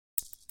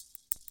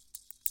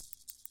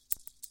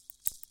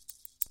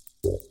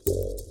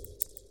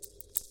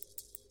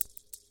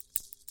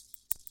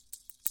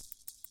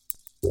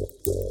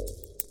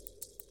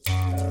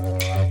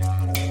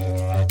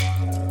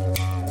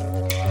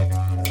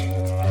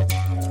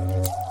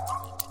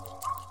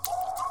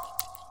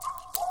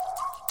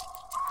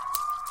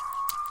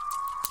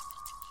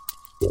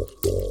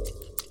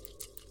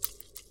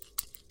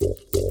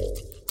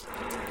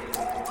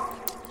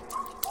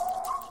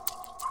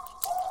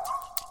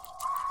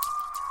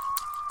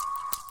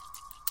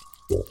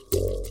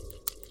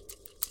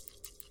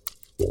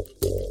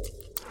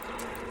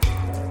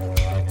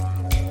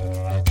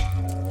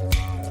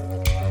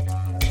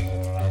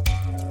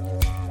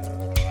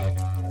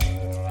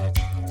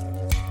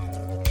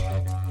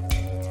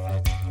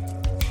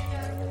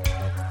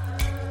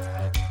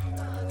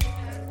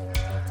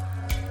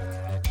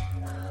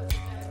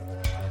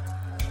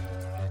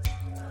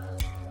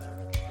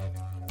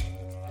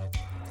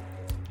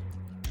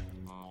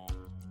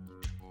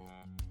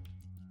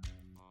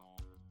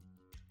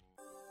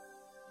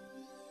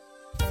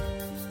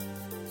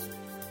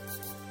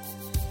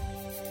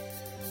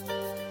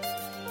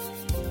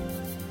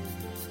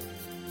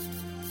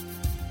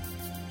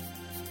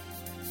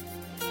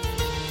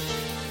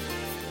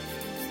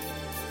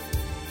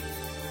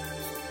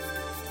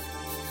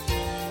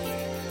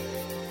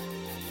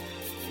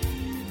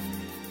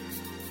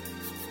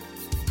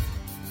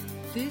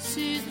This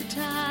is the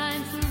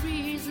time for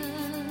reason.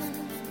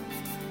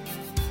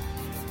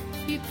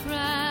 Be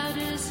proud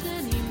as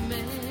any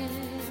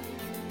man.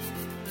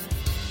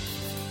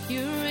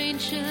 You're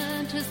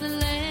ancient as the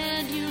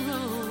land you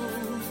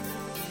roam.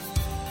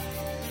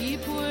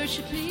 Keep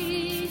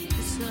worshiping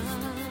the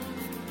sun.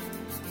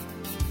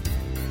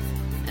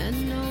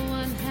 And no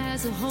one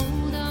has a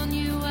hold on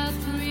you while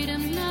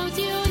freedom knows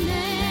your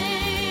name.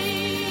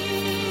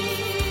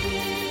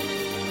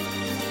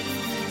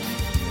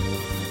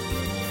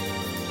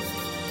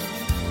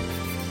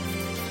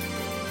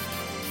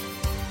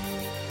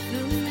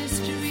 The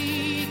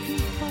mystery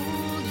can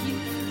hold you.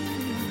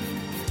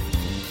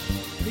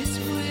 This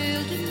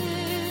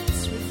wilderness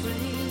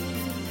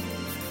refrain.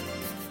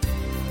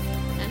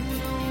 And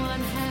no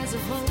one has a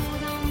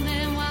hold on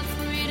them while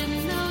freedom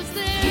knows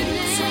their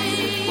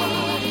name.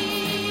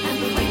 And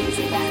the waves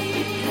of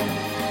Africa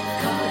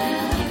calling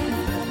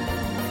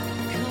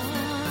you.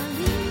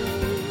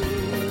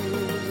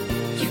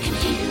 You can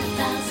hear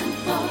 1,000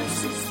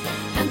 voices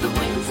and the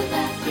winds of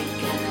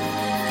Africa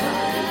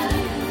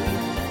calling you.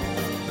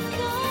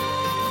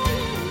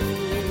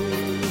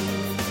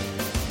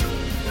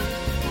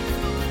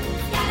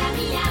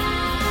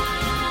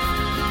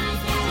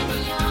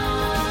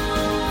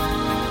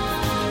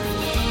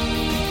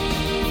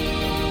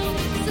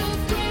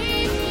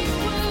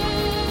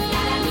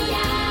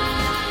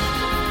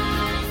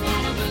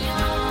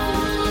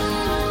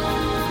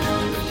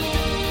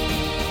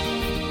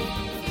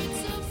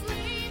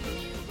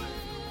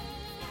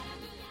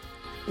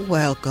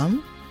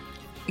 Welcome.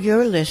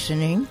 You're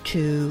listening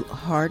to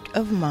Heart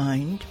of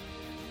Mind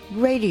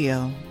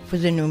Radio for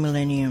the New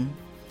Millennium.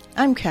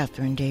 I'm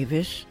Catherine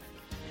Davis,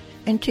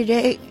 and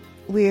today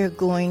we are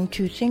going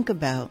to think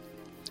about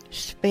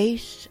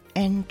space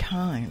and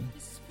time.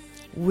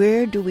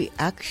 Where do we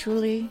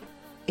actually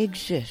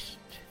exist?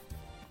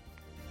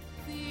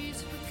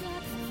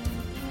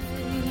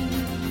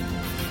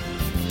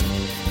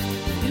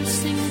 You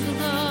sing for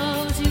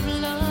those you've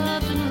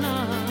loved and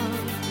loved.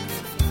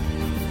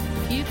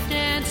 Keep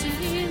dancing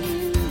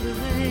in the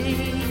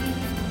rain.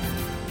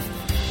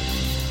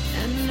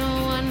 And no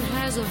one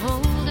has a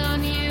hold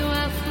on you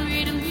while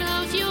freedom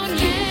knows your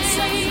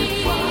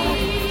name.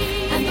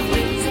 And the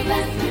winds of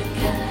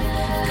Africa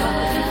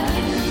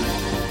calling you.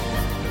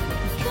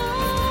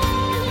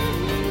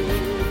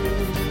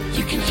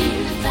 You can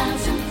hear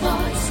 1,000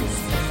 voices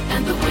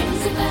and the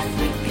winds of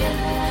Africa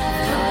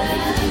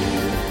calling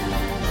you.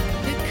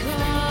 They're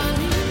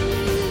calling you.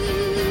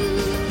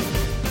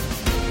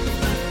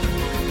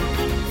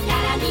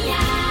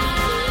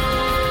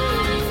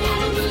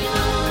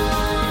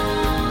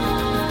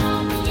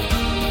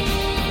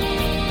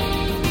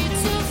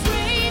 It's a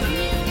brave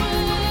new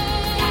world.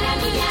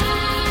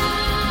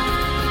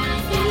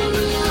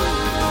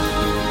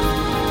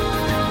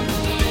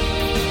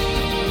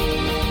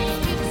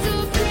 It's a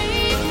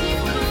brave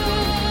new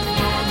world.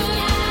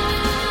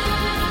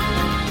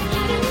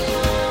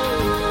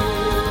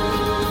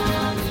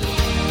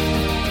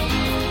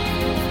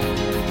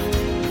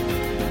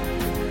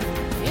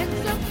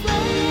 It's a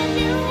brave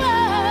new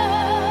world.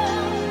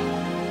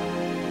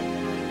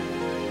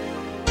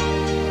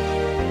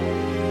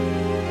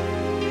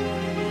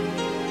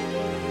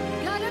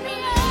 Gotta be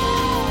on.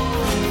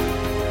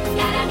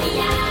 Gotta be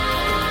on.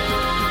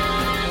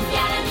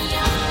 Gotta be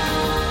on.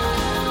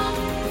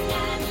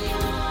 Gotta be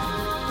on.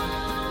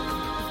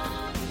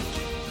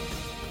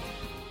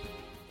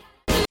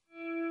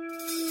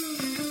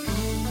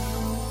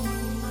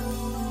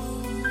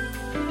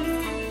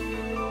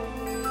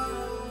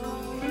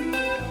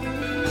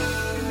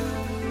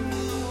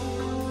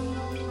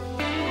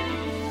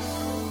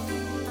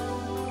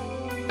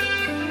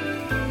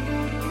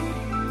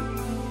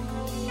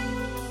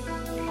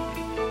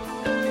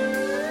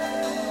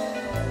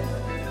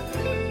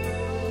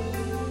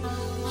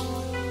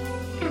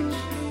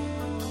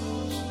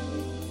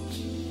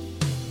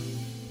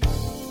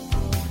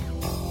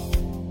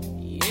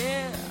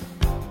 Yeah.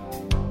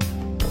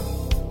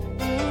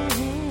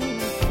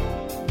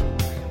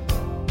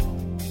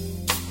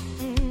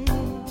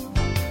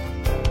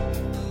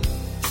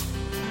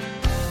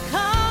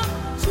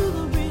 Come to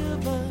the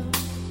river,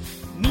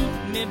 meet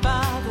me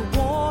by the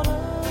water.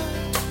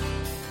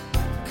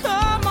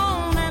 Come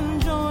on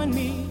and join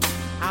me,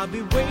 I'll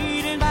be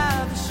waiting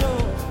by the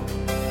shore.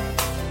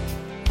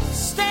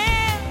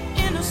 Stand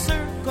in a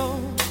circle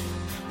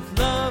with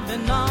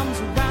loving arms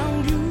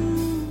around you,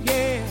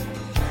 yeah.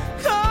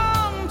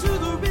 Come to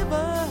the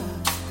river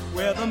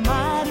where the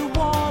mighty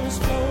waters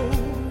flow.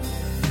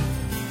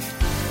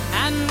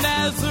 And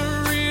as the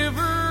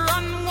river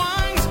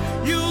unwinds,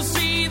 you'll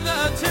see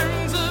the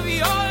turns of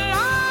your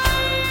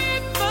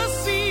life, the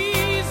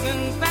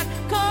seasons that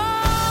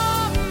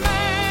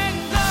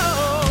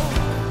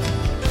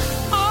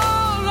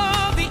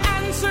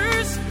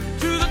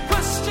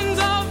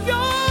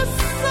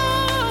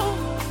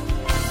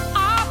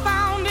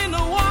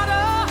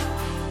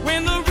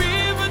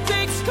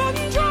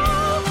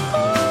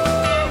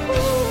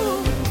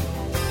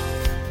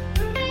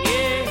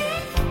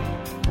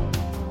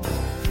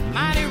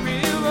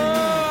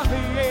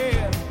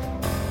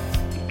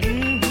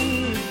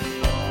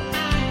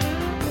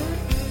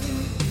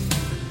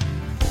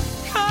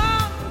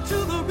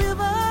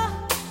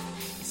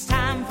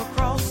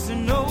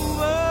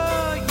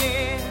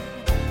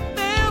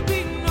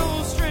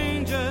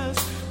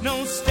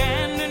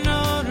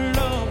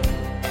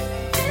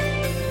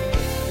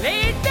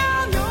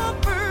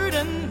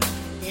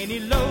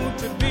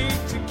too big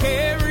to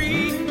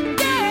carry.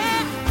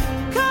 Yeah,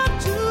 come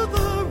to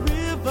the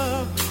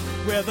river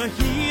where the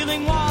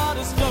healing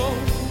waters flow.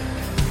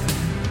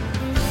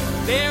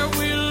 There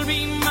will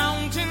be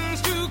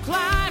mountains to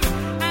climb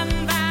and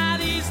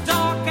valleys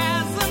dark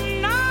as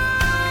the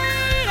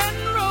night, and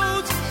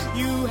roads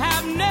you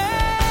have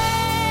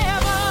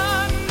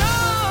never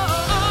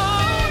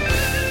known.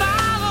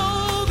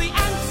 Follow the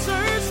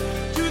answers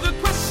to the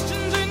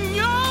questions in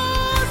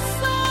your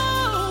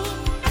soul.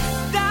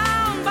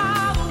 Down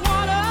by the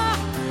water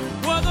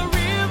where the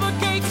river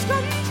gates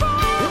control.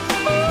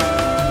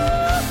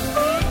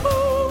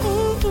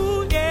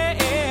 Ooh,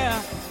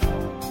 yeah.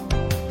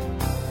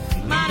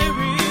 Mighty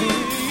river.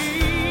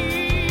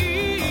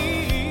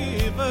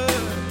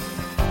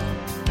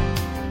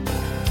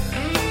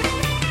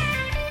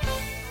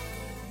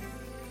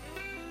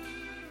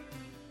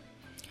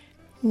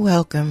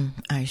 Welcome,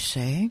 I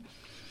say.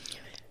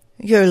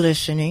 You're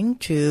listening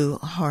to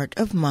Heart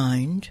of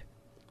Mind,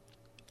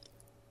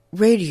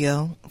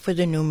 radio for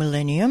the new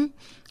millennium.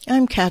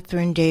 I'm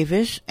Catherine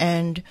Davis,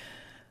 and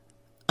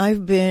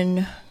I've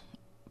been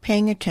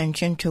paying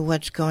attention to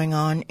what's going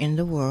on in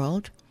the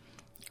world,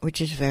 which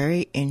is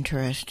very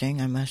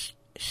interesting, I must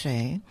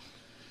say.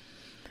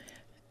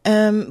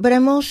 But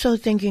I'm also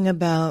thinking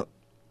about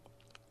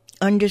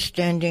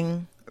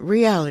understanding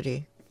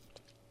reality,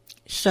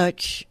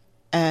 such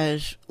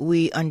as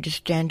we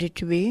understand it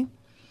to be.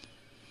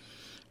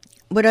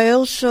 But I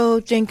also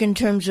think in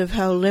terms of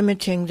how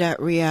limiting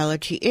that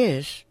reality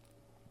is.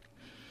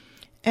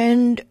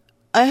 And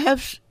I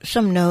have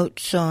some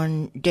notes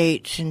on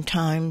dates and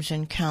times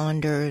and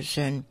calendars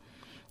and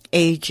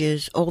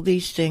ages, all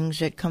these things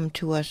that come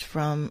to us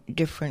from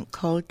different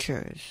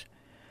cultures.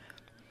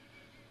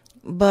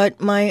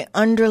 But my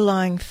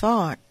underlying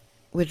thought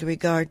with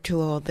regard to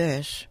all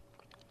this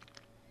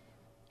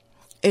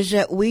is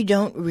that we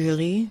don't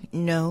really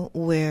know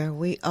where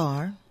we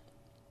are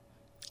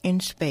in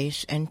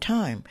space and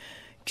time.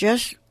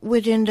 Just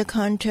within the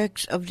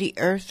context of the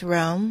Earth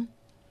realm,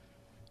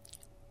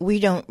 we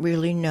don't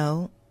really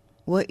know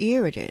what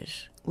year it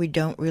is. We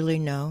don't really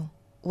know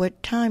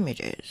what time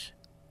it is.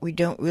 We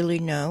don't really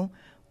know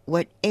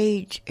what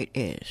age it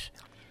is.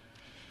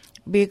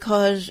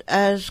 Because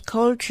as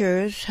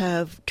cultures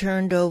have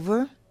turned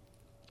over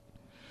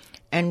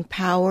and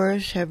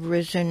powers have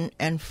risen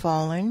and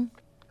fallen,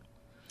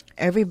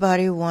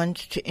 everybody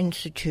wants to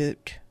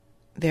institute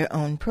their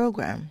own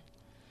program.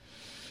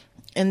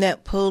 And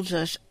that pulls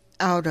us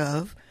out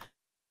of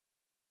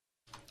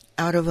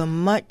a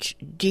much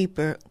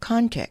deeper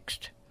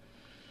context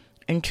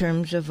in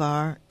terms of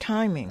our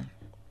timing.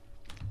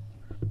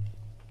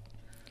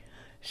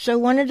 So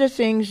one of the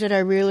things that I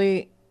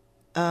really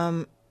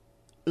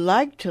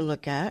like to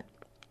look at,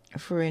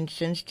 for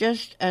instance,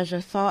 just as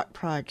a thought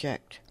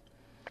project,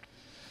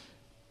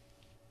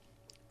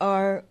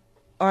 are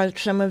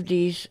some of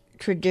these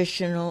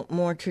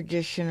more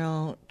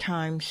traditional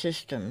time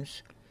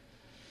systems.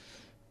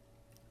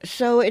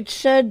 So it's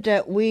said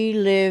that we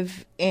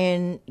live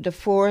in the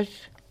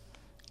fourth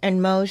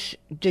and most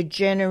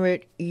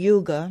degenerate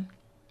yuga,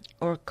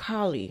 or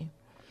Kali,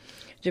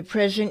 the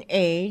present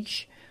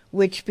age,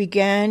 which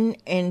began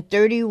in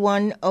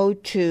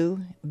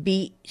 3102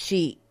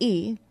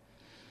 BCE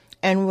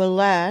and will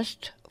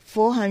last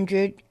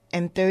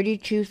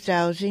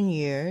 432,000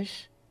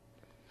 years.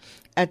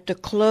 At the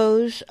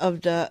close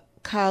of the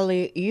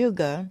Kali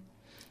Yuga,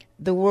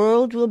 the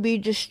world will be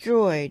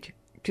destroyed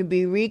to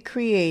be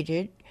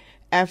recreated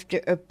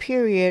after a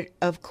period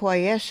of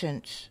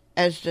quiescence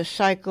as the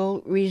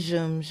cycle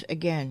resumes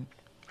again.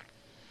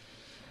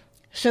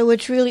 So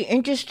what's really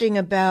interesting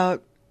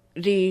about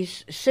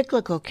these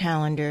cyclical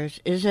calendars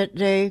is that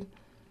they,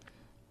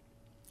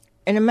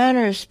 in a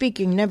manner of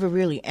speaking, never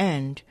really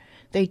end.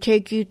 They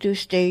take you through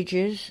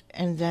stages,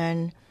 and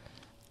then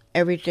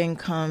everything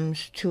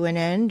comes to an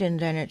end, and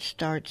then it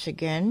starts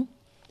again.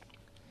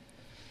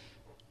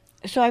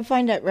 So I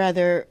find that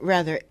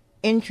rather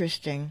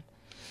interesting.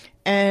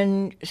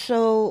 And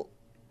so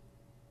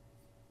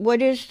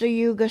what is the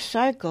Yuga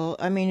cycle?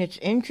 I mean, it's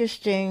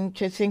interesting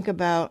to think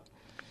about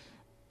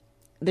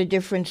the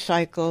different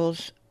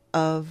cycles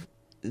of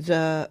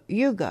the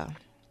Yuga.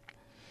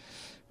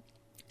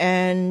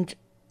 And,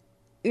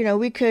 you know,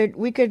 we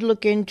could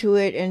look into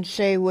it and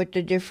say what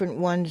the different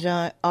ones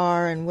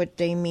are and what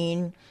they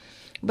mean.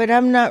 But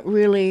I'm not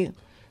really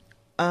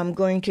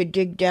going to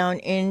dig down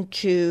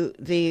into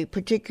the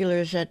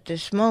particulars at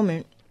this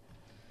moment,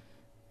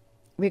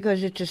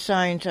 because it's a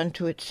science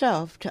unto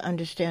itself to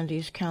understand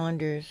these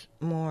calendars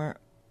more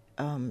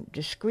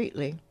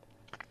discreetly.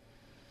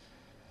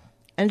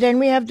 And then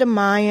we have the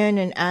Mayan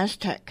and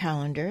Aztec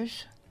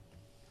calendars.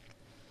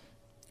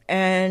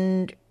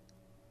 And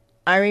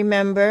I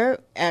remember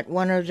at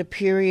one of the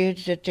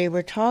periods that they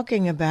were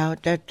talking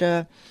about that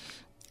the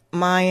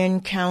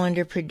Mayan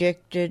calendar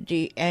predicted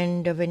the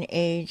end of an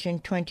age in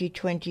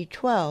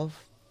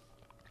 2012,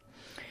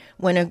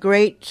 when a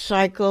great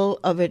cycle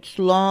of its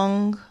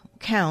long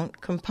count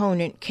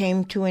component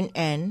came to an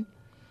end,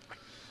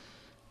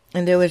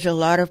 And there was a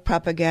lot of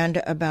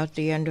propaganda about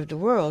the end of the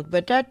world.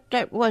 But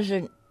that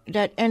wasn't,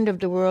 that end of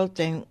the world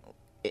thing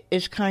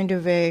is kind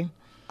of a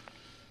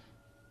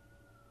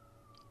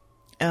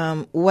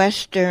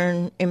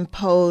Western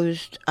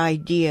imposed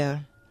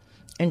idea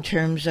in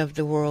terms of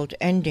the world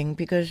ending,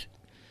 because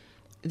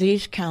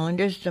these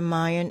calendars, the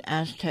Mayan,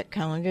 Aztec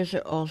calendars,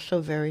 are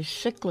also very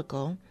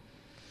cyclical,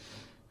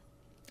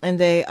 and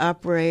they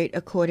operate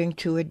according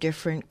to a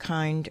different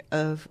kind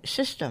of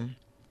system.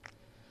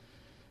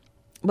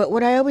 But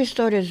what I always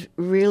thought is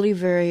really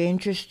very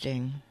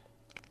interesting,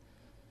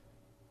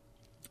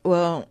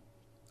 well,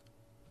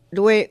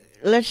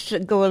 let's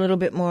go a little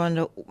bit more on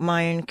the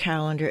Mayan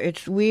calendar.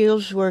 It's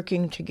wheels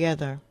working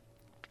together.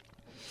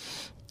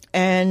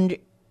 And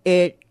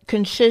it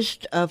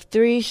consists of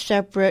 3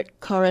 separate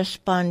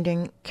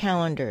corresponding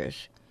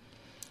calendars.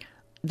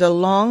 The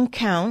long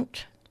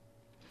count,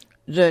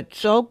 the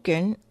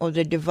Tzolk'in, or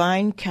the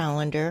divine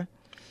calendar,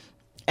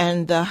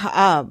 and the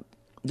Ha'ab,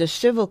 the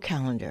civil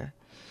calendar.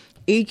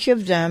 Each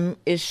of them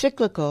is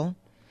cyclical,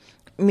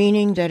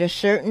 meaning that a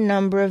certain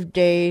number of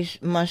days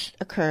must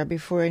occur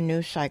before a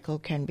new cycle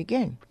can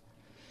begin.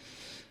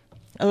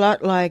 A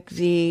lot like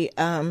the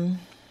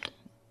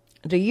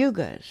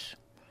yugas.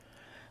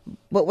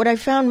 But what I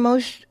found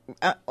most,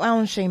 I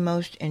won't say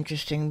most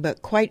interesting,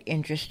 but quite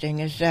interesting,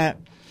 is that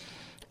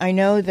I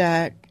know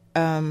that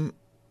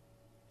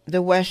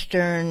the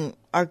Western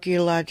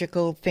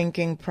archaeological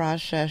thinking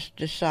process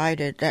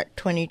decided that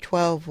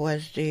 2012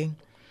 was the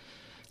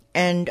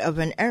end of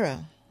an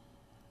era,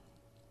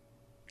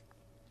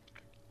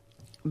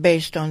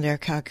 based on their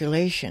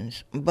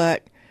calculations.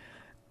 But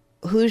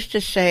who's to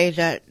say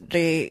that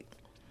the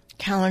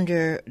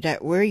calendar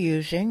that we're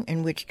using,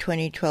 in which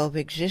 2012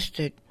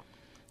 existed,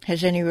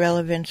 has any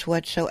relevance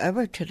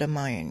whatsoever to the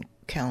Mayan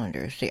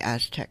calendars, the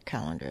Aztec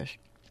calendars?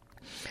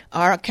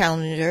 Our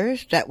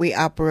calendars that we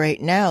operate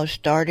now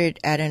started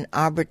at an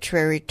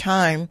arbitrary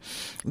time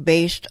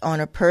based on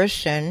a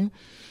person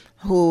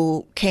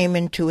who came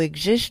into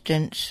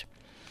existence,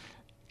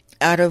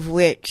 out of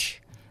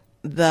which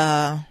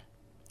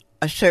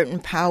certain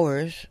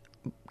powers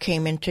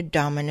came into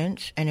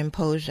dominance and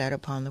imposed that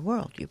upon the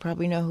world. You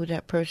probably know who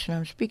that person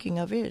I'm speaking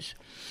of is.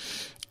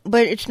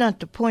 But it's not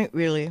the point,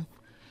 really.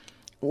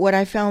 What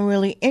I found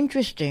really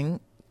interesting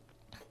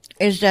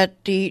is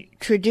that the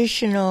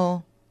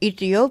traditional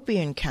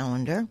Ethiopian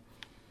calendar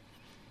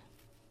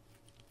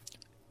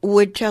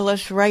would tell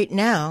us right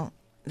now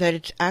that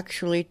it's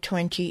actually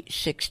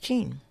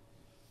 2016.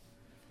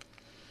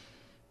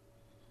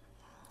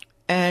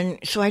 And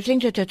so I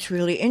think that that's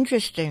really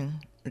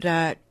interesting,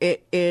 that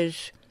it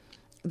is,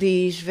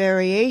 these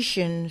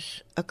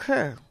variations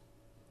occur.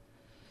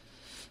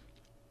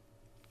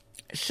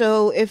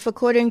 So if,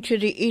 according to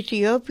the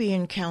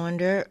Ethiopian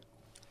calendar,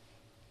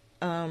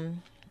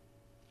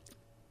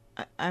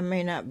 I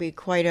may not be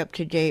quite up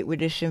to date with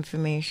this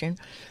information,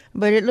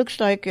 but it looks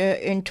like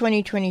in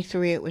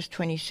 2023 it was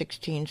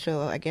 2016,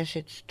 so I guess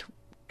it's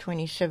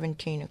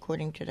 2017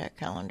 according to that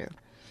calendar.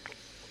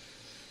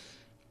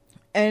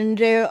 And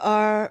there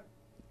are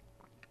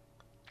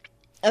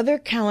other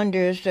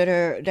calendars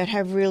that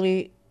have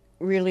really,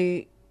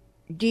 really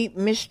deep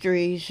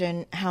mysteries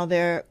in how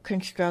they're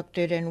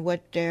constructed and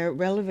what their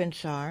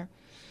relevance are.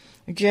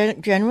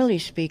 Generally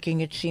speaking,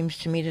 it seems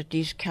to me that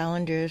these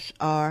calendars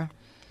are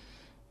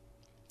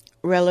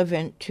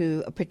relevant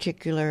to a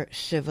particular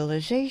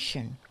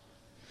civilization.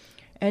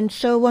 And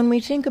so when we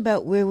think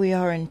about where we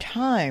are in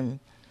time,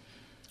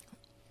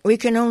 we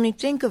can only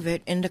think of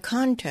it in the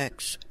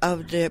context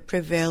of the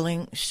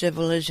prevailing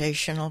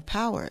civilizational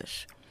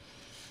powers.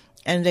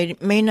 And they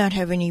may not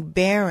have any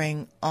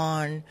bearing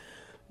on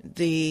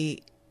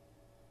the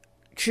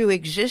true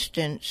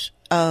existence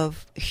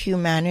of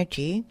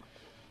humanity,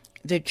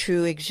 the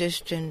true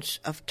existence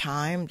of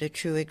time, the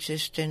true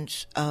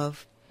existence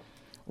of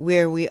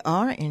where we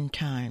are in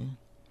time.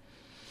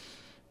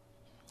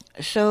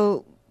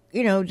 So,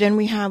 then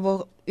we have,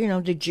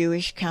 the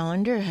Jewish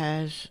calendar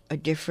has a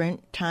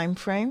different time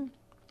frame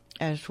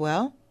as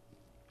well.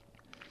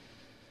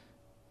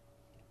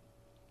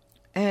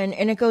 And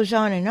it goes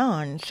on and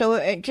on. So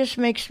it just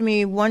makes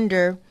me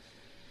wonder,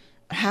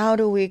 how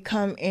do we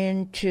come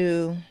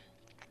into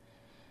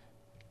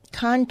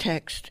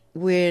context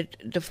with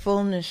the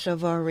fullness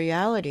of our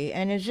reality?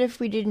 And as if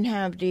we didn't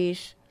have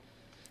these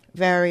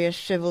various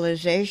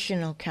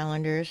civilizational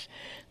calendars,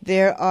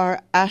 there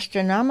are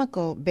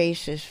astronomical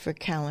bases for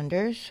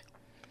calendars.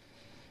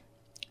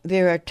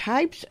 There are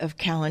types of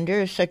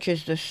calendars, such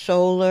as the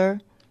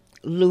solar,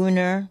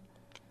 lunar,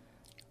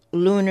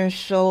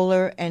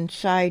 solar, and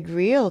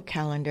sidereal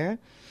calendar.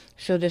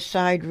 So the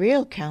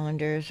sidereal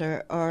calendars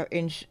are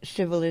in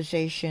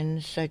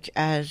civilizations such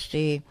as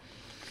the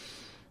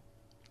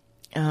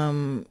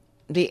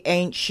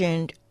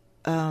ancient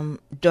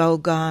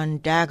Dogon,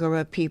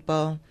 Dagara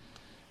people.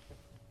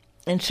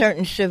 And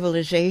certain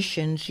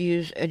civilizations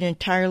use an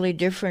entirely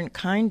different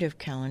kind of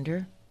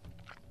calendar.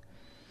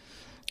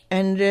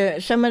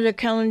 And some of the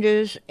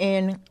calendars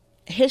in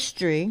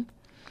history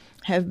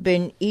have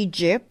been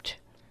Egypt,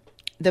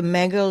 the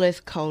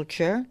megalith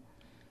culture,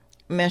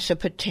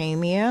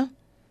 Mesopotamia,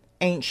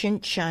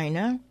 ancient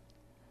China,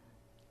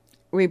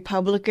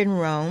 Republican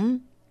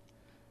Rome,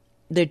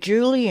 the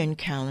Julian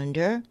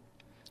calendar,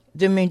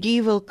 the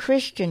medieval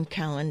Christian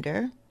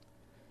calendar,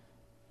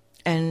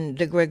 and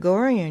the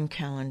Gregorian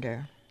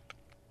calendar.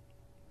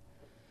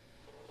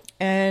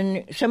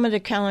 And some of the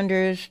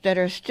calendars that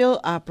are still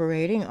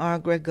operating are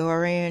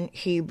Gregorian,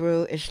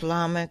 Hebrew,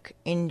 Islamic,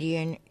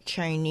 Indian,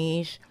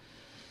 Chinese,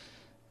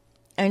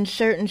 and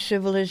certain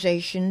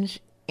civilizations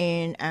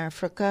in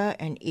Africa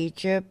and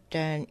Egypt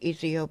and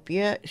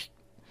Ethiopia,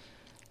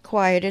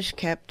 quiet as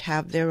kept,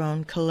 have their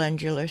own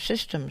calendular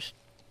systems.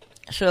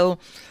 So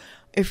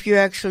if you're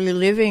actually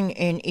living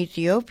in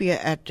Ethiopia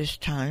at this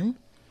time,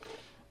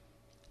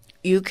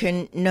 you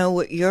can know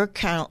what your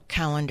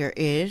calendar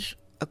is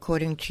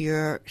according to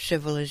your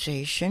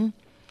civilization,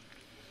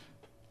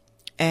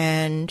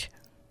 and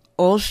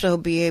also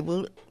be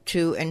able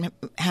to and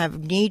have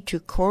need to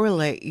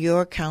correlate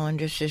your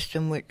calendar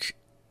system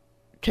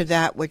to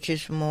that which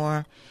is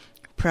more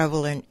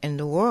prevalent in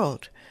the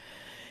world.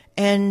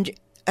 And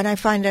I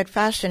find that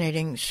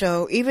fascinating.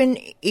 So even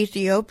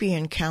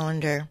Ethiopian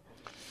calendar,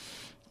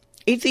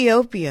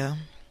 Ethiopia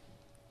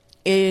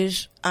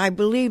is, I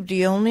believe,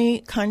 the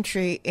only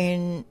country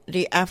in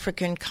the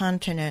African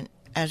continent,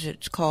 as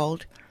it's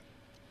called,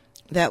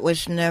 that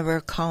was never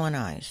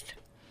colonized.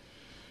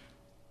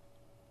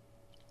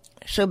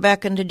 So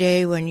back in the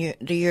day when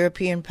the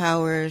European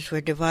powers were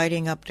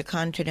dividing up the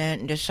continent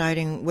and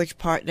deciding which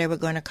part they were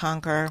going to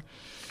conquer,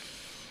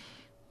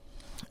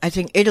 I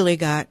think Italy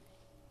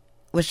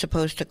was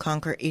supposed to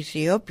conquer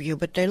Ethiopia,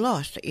 but they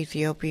lost. The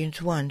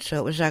Ethiopians won, so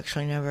it was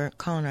actually never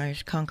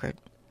colonized, conquered.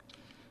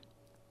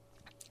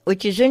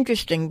 Which is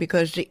interesting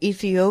because the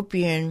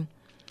Ethiopian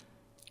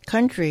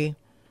country,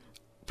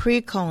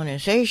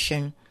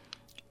 pre-colonization,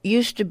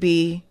 used to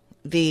be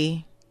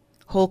the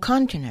whole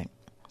continent,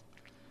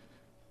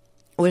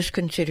 was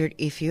considered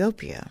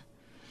Ethiopia.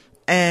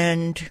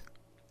 And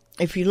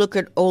if you look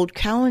at old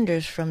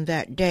calendars from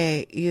that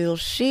day, you'll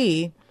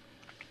see,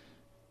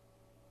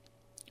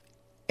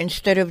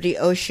 instead of the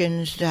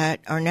oceans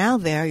that are now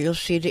there, you'll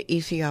see the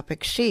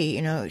Ethiopic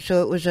Sea,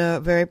 so it was a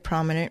very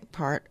prominent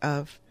part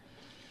of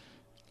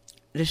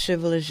the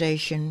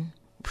civilization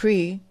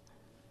pre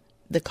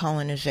the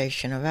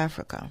colonization of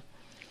Africa.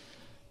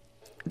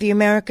 The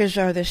Americas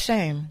are the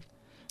same.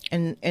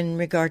 In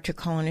regard to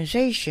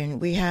colonization,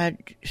 we had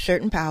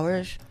certain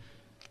powers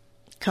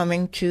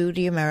coming to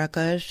the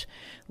Americas.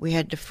 We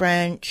had the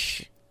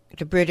French,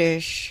 the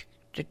British,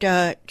 the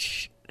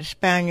Dutch, the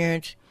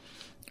Spaniards,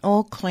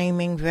 all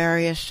claiming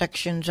various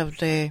sections of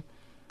the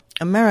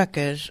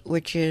Americas,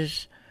 which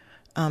is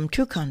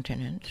 2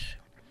 continents,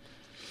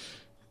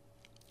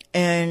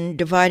 and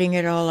dividing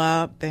it all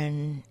up,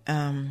 and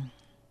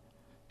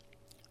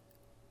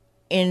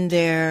in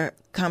their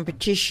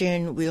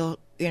competition,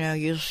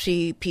 you'll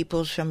see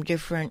peoples from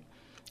different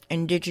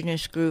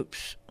indigenous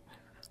groups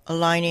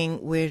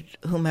aligning with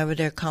whomever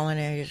their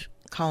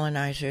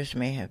colonizers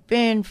may have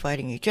been,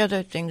 fighting each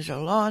other. Things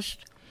are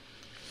lost.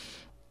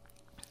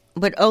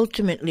 But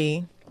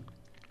ultimately,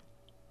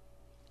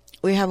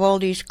 we have all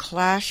these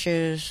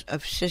clashes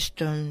of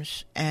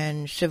systems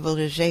and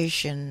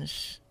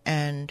civilizations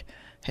and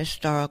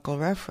historical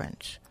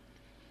reference.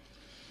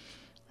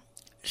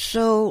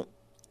 So,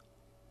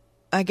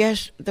 I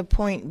guess the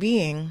point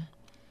being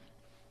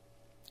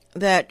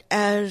that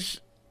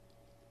as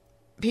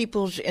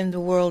peoples in the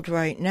world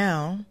right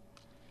now,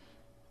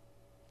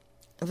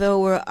 though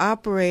we're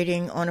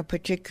operating on a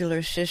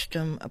particular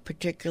system, a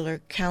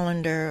particular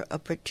calendar, a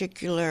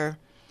particular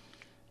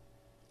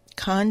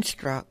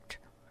construct,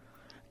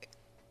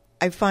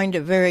 I find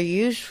it very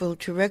useful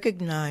to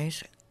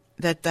recognize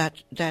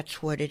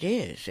that's what it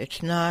is.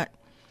 It's not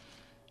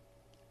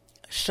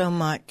so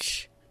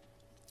much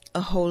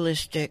a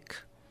holistic,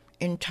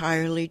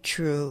 entirely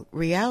true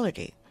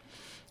reality.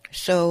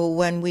 So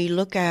when we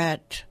look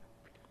at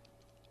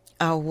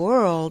our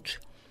world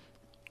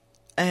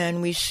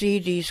and we see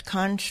these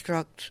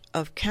constructs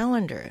of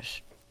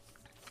calendars,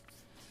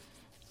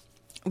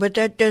 but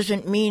that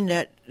doesn't mean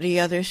that the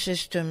other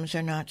systems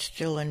are not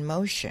still in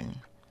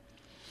motion.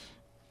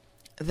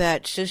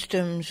 That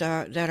systems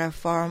that are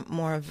far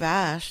more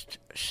vast,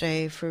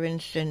 say, for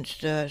instance,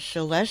 the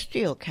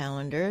celestial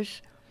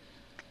calendars,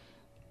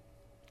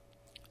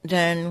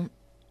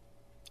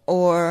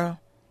 or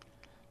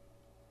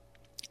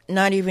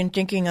not even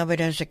thinking of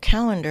it as a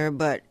calendar,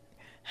 but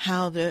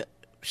how the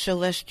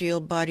celestial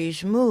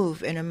bodies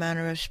move, in a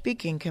manner of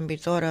speaking, can be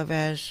thought of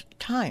as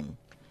time.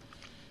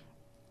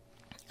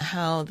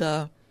 How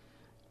the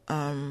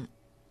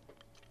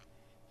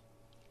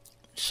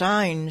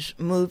signs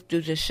move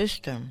through the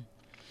system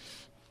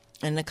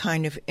and the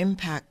kind of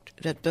impact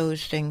that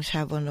those things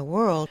have on the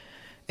world.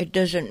 It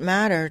doesn't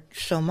matter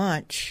so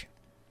much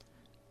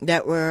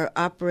that we're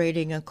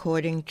operating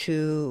according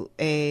to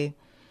a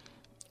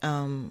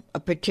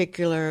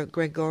particular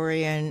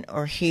Gregorian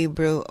or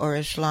Hebrew or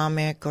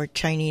Islamic or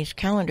Chinese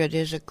calendar.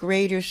 There's a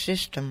greater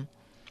system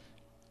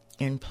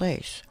in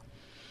place.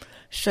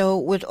 So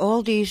with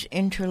all these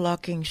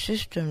interlocking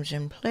systems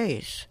in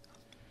place,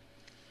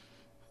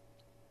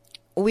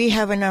 we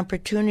have an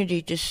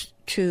opportunity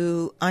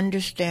to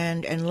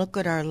understand and look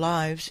at our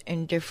lives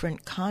in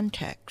different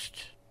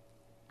contexts,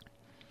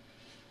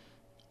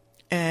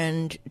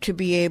 and to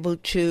be able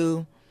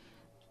to,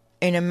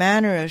 in a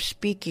manner of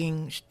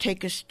speaking,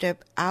 take a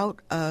step out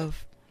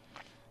of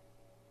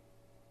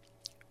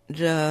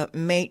the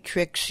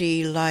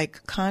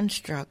matrixy-like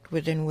construct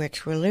within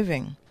which we're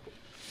living.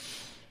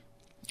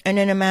 And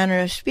in a manner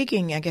of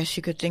speaking, I guess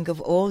you could think of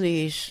all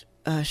these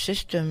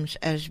systems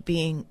as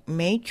being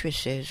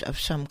matrices of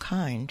some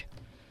kind.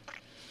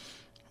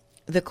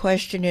 The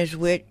question is,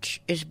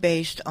 which is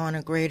based on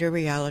a greater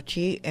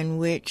reality and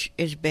which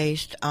is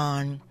based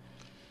on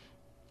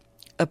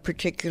a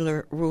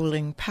particular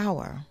ruling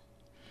power.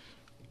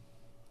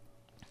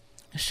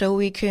 So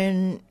we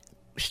can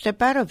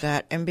step out of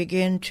that and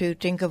begin to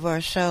think of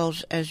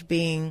ourselves as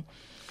being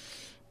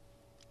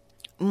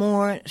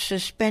more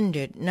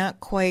suspended, not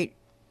quite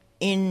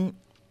in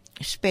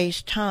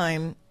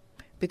space-time,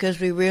 because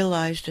we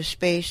realize the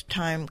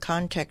space-time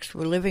context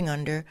we're living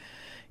under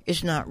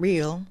is not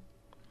real.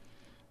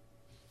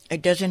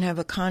 It doesn't have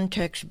a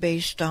context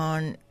based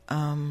on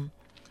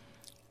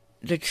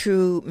the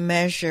true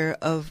measure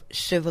of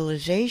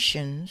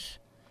civilizations,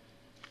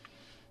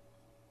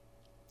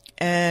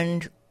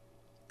 and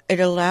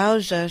it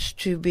allows us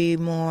to be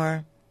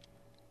more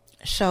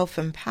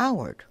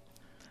self-empowered.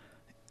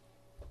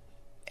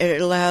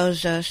 It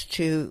allows us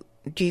to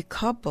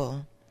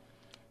decouple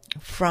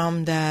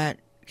from that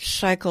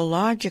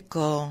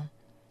psychological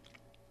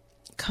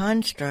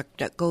construct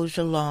that goes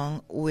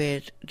along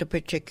with the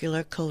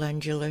particular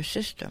calendular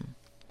system.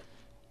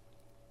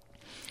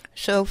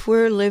 So if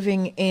we're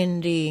living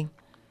in the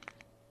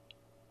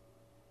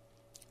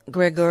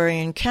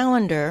Gregorian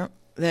calendar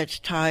that's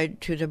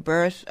tied to the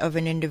birth of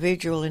an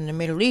individual in the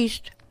Middle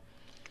East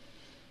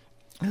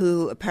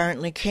who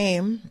apparently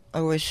came,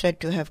 or was said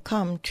to have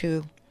come,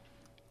 to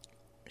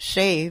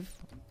save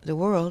the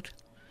world,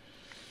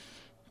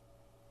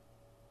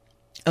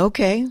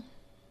 okay,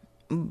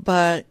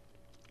 but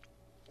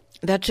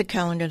that's a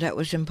calendar that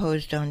was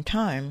imposed on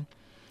time.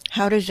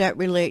 How does that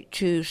relate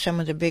to some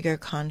of the bigger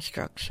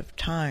constructs of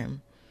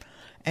time?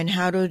 And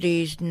how do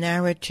these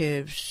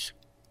narratives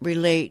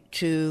relate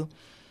to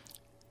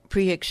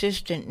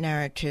pre-existent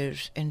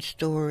narratives and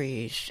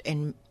stories,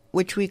 and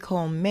which we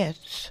call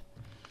myths?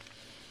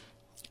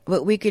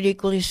 But we could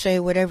equally say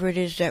whatever it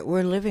is that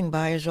we're living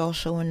by is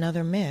also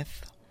another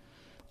myth,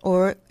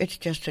 or it's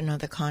just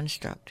another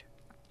construct.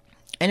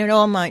 And it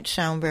all might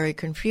sound very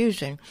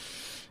confusing.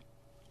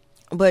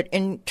 But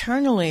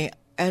internally,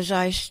 as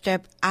I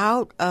step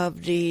out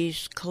of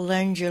these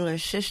calendular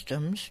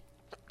systems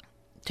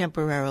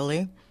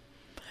temporarily,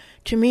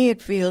 to me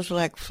it feels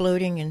like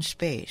floating in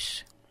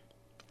space.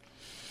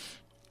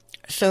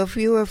 So if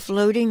you were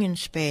floating in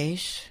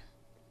space,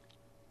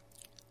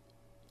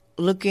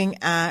 looking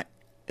at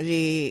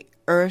the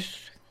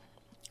Earth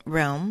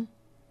realm,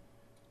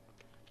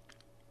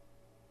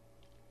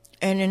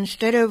 and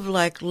instead of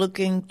like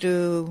looking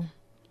through,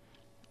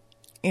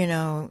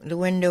 the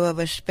window of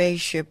a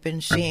spaceship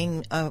and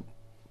seeing a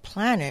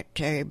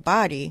planetary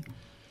body,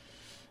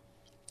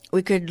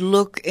 we could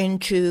look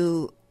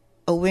into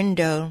a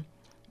window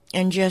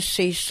and just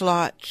see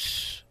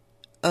slots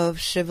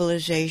of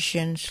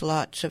civilization,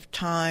 slots of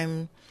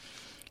time,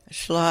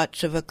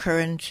 slots of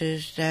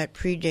occurrences that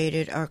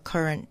predated our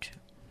current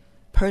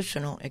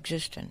personal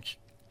existence.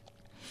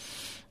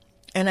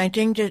 And I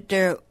think that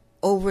they're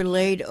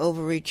overlaid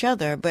over each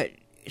other, but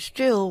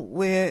still,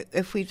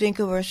 if we think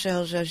of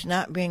ourselves as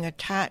not being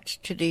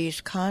attached to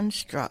these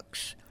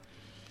constructs,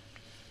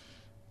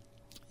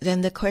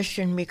 then the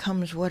question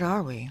becomes, what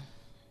are we?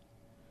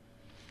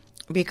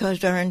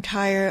 Because our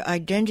entire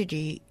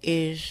identity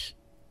is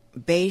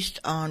based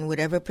on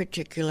whatever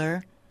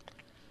particular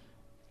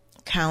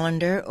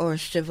calendar or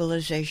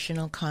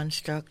civilizational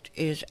construct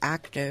is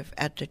active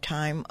at the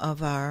time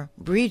of our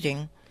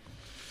breathing,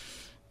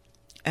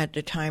 at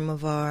the time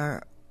of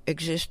our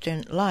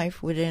existent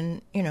life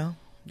within,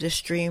 the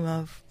stream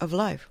of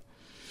life.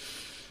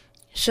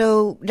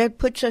 So that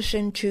puts us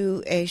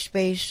into a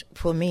space,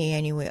 for me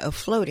anyway, of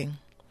floating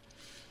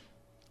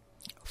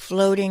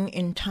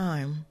in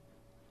time,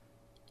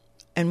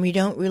 and we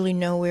don't really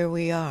know where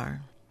we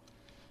are.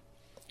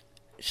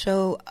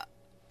 So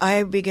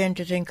I began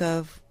to think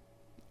of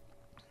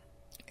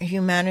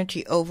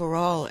humanity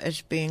overall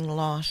as being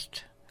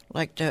lost,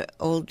 like the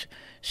old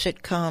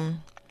sitcom,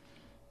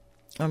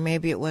 or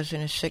maybe it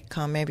wasn't a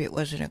sitcom, maybe it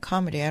wasn't a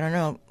comedy, I don't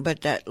know,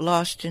 but that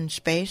Lost in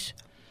Space,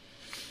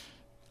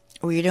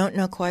 where you don't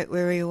know quite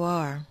where you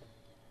are.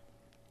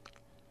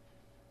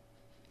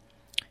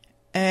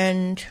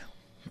 And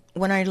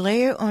when I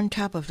layer on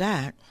top of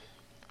that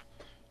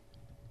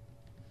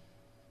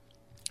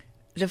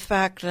the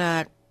fact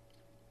that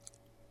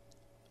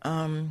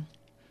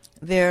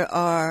there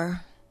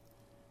are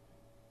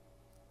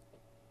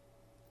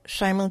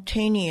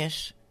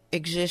simultaneous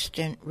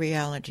existent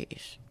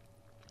realities.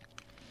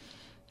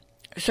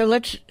 So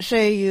let's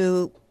say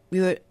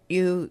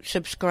you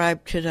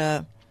subscribe to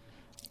the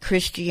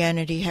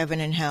Christianity heaven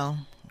and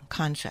hell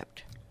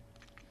concept.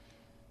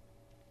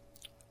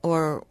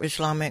 or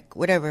Islamic,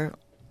 whatever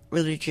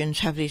religions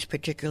have these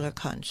particular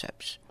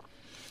concepts.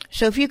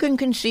 So if you can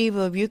conceive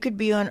of, you could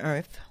be on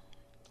earth,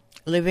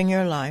 living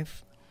your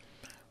life.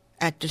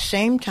 At the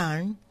same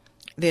time,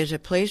 there's a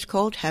place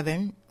called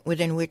heaven,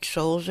 within which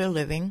souls are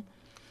living,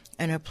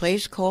 and a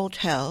place called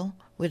hell,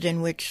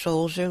 within which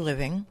souls are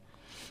living.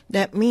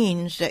 That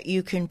means that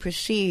you can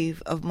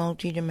perceive of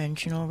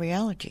multidimensional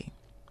reality.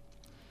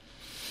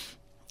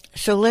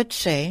 So let's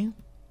say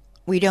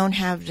we don't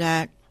have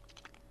that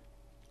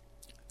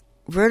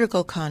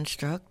vertical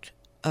construct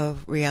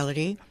of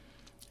reality,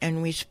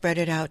 and we spread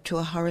it out to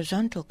a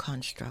horizontal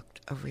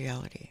construct of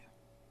reality.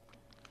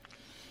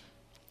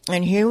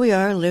 And here we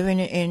are living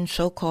in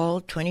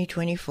so-called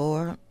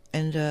 2024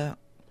 in the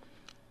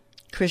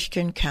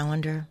Christian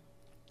calendar,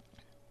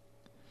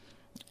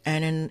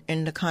 and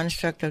in the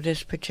construct of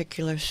this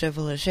particular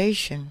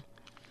civilization.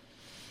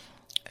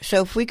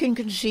 So if we can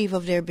conceive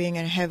of there being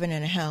a heaven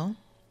and a hell,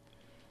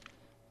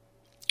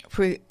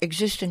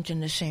 existent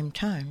in the same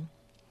time,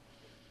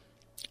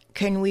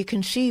 can we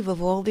conceive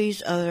of all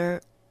these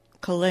other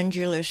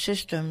calendular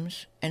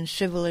systems and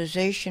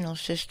civilizational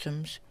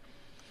systems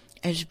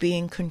as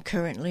being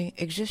concurrently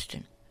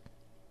existent?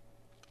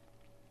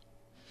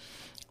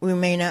 We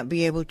may not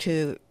be able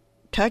to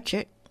touch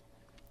it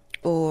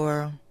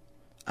or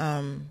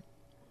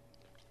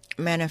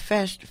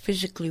manifest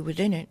physically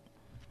within it,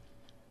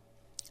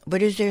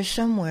 but is there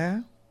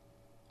somewhere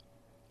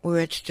where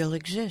it still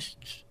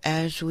exists,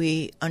 as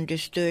we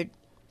understood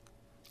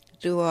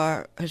through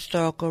our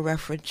historical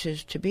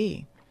references to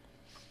be?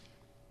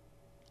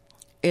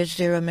 Is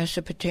there a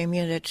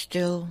Mesopotamia that's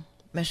still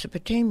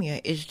Mesopotamia?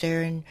 Is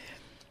there an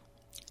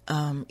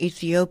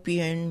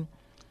Ethiopian,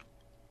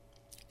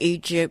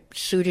 Egypt,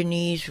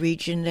 Sudanese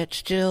region that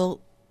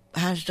still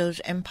has those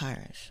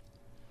empires?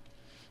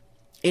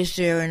 Is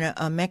there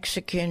a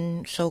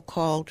Mexican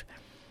so-called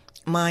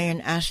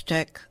Mayan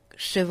Aztec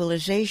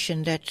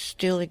civilization that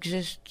still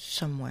exists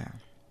somewhere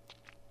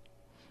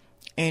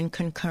in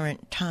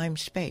concurrent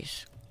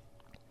time-space?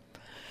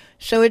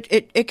 So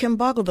it can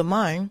boggle the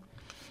mind,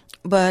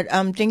 but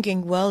I'm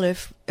thinking, well,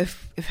 if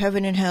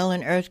heaven and hell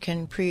and earth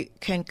can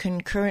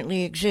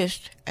concurrently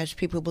exist, as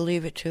people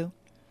believe it to,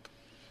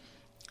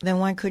 then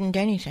why couldn't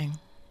anything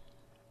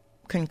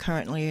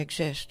concurrently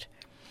exist?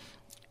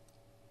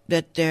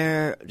 That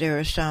there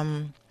are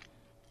some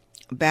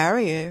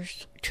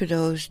barriers to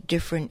those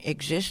different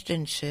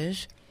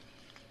existences,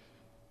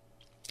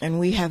 and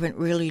we haven't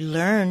really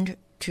learned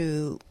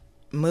to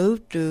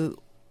move through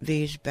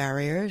these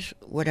barriers,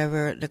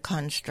 whatever the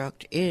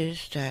construct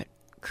is that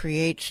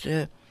creates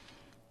the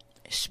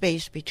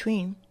space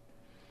between.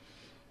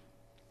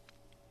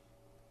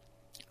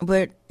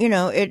 But,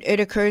 it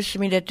occurs to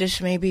me that this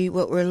may be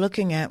what we're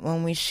looking at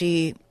when we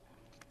see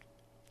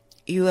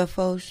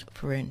UFOs,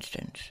 for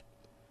instance.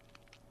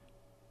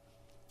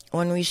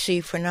 When we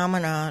see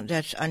phenomena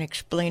that's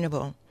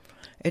unexplainable,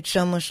 it's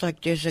almost like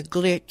there's a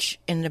glitch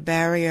in the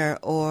barrier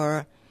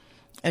or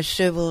a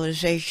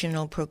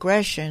civilizational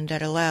progression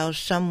that allows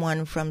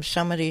someone from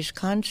some of these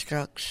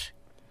constructs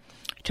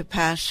to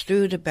pass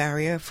through the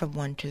barrier from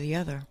one to the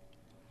other.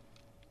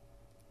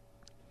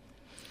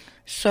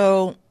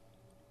 So,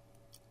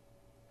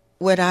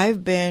 what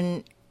I've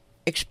been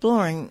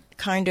exploring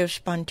kind of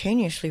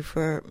spontaneously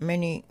for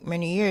many,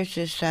 many years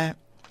is that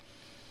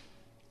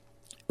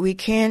we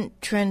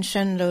can't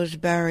transcend those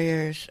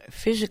barriers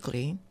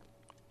physically,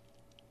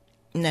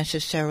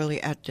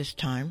 necessarily at this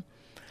time,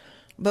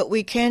 but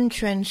we can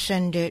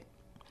transcend it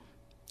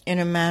in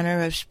a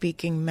manner of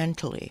speaking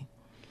mentally.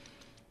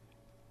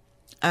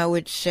 I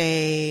would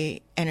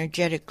say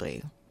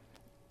energetically,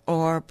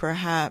 or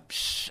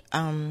perhaps,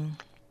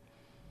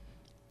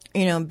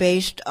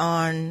 based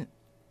on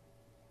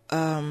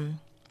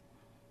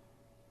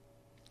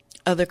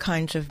other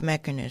kinds of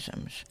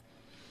mechanisms,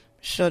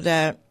 so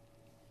that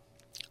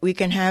we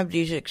can have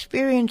these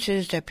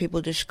experiences that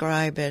people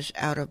describe as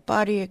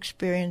out-of-body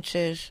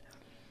experiences.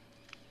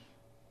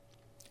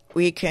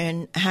 We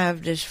can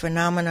have this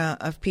phenomena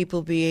of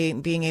people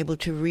being able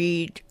to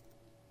read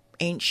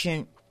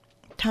ancient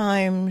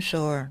times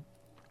or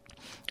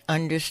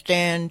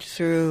understand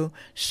through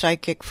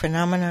psychic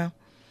phenomena.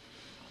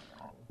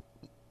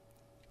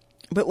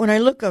 But when I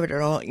look at it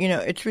all,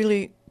 it's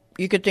really,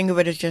 you could think of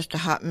it as just a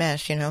hot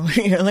mess,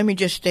 let me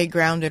just stay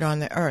grounded on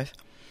the earth.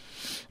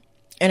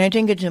 And I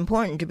think it's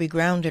important to be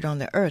grounded on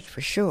the earth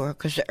for sure,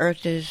 because the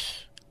earth is,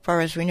 as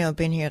far as we know,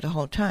 been here the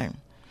whole time.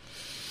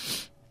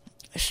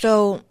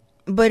 So,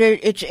 but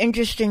it's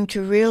interesting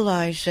to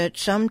realize that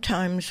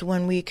sometimes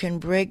when we can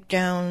break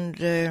down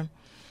the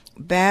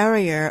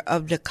barrier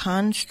of the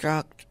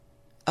construct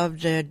of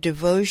the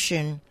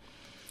devotion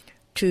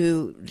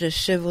to the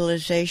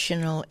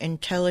civilizational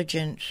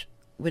intelligence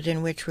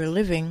within which we're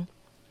living,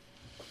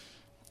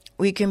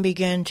 we can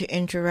begin to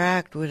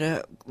interact with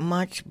a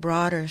much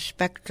broader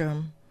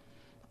spectrum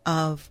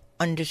of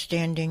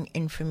understanding,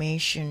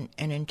 information,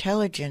 and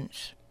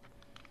intelligence.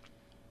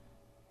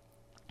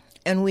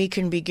 And we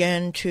can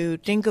begin to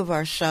think of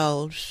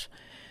ourselves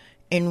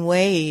in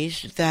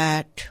ways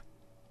that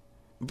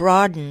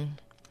broaden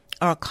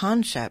our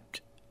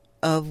concept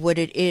of what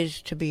it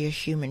is to be a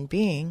human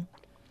being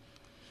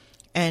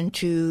and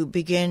to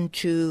begin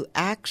to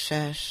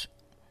access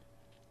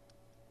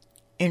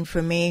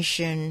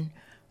information,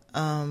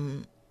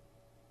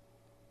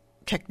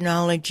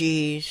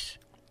 technologies,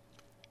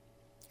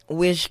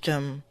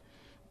 wisdom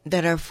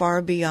that are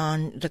far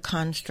beyond the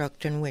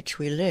construct in which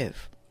we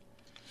live.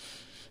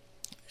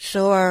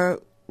 So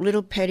our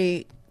little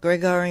petty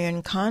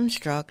Gregorian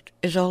construct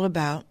is all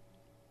about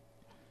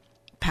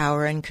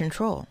power and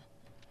control.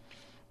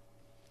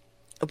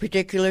 A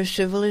particular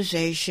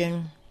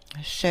civilization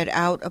set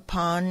out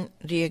upon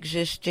the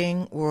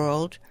existing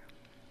world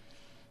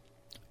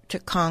to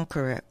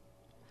conquer it,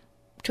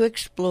 to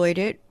exploit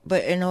it,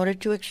 but in order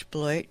to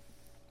exploit,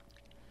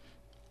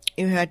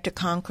 you had to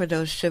conquer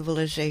those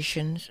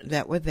civilizations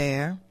that were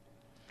there.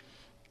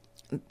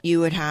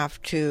 You would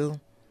have to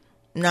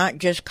not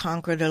just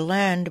conquer the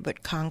land,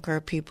 but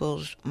conquer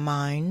people's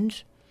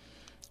minds,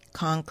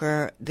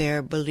 conquer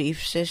their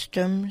belief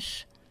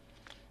systems,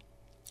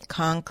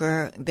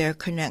 conquer their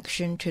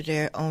connection to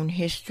their own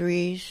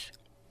histories,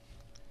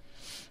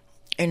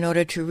 in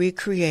order to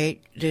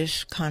recreate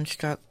this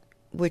construct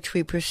which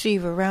we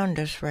perceive around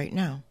us right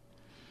now.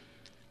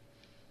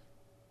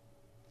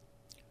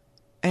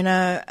 And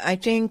I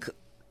think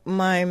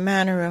my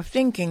manner of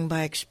thinking,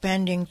 by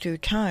expanding through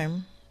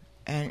time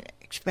and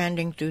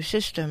expanding through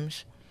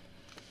systems,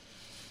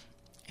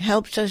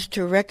 helps us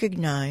to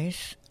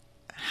recognize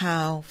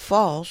how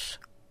false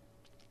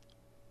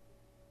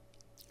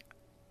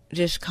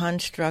this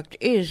construct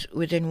is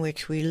within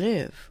which we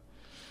live.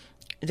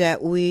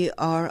 That we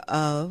are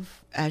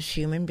of, as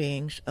human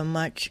beings, a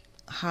much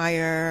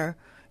higher,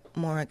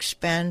 more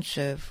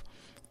expansive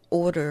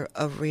order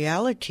of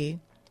reality.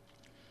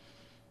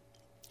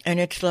 And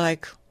it's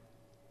like,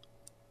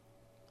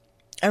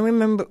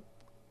 I'm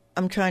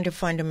trying to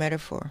find a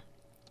metaphor.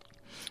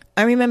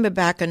 I remember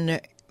back in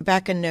the the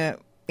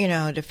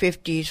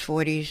 50s,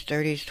 40s,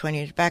 30s,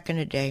 20s, back in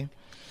the day,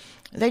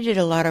 they did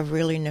a lot of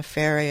really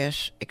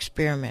nefarious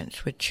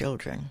experiments with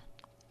children.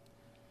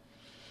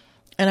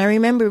 And I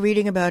remember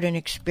reading about an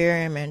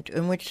experiment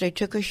in which they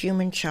took a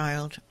human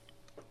child,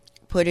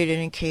 put it in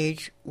a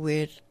cage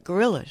with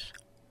gorillas.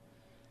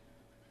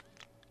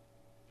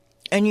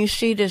 And you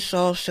see this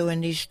also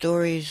in these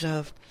stories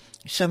of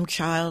some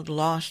child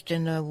lost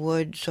in the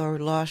woods or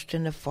lost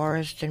in the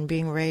forest and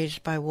being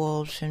raised by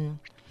wolves. And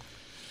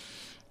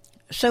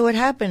so what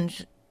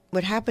happens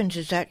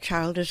is that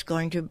child is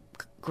going to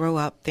grow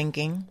up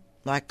thinking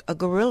like a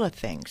gorilla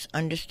thinks,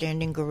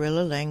 understanding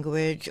gorilla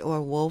language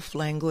or wolf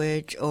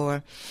language,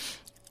 or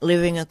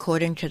living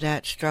according to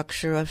that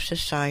structure of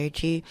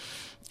society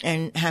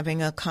and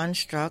having a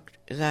construct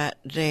that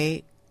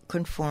they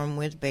conform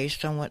with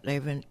based on what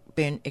they've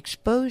been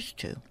exposed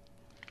to.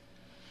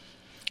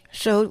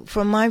 So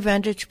from my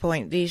vantage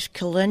point, these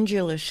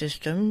calendula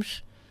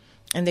systems,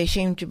 and they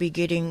seem to be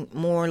getting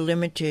more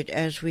limited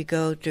as we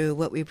go through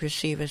what we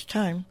perceive as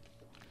time,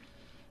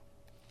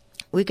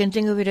 we can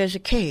think of it as a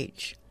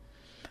cage.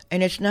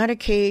 And it's not a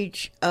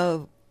cage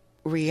of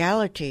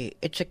reality,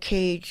 it's a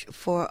cage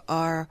for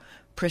our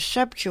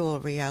perceptual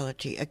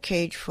reality, a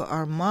cage for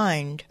our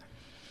mind,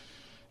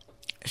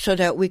 so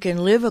that we can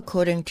live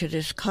according to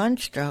this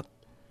construct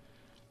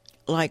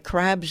like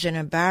crabs in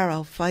a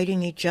barrel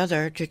fighting each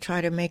other to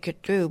try to make it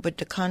through. But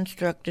the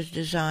construct is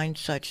designed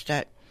such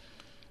that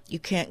you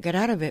can't get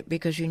out of it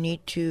because you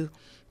need to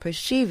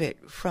perceive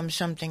it from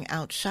something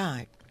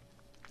outside.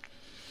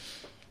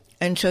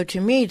 And so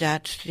to me,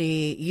 that's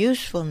the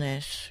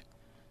usefulness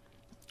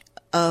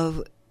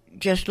of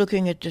just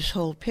looking at this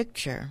whole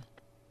picture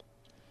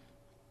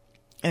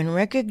and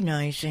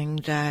recognizing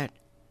that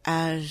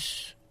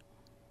as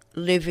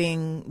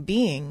living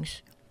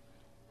beings,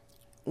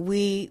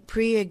 we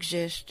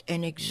pre-exist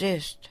and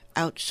exist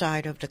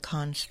outside of the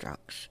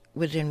constructs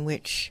within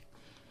which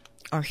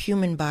our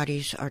human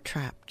bodies are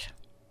trapped.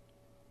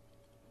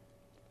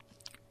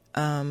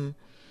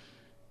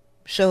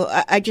 So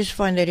I just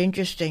find that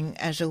interesting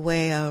as a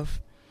way of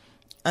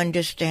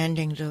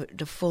understanding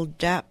the full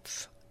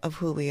depth of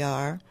who we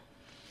are.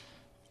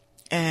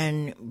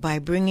 And by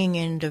bringing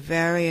in the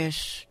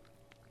various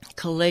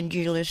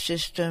calendula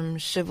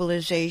systems,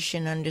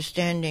 civilization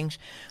understandings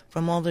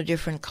from all the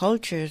different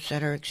cultures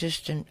that are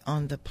existent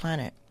on the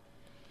planet.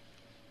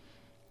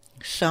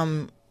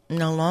 Some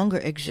no longer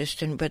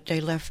existent, but they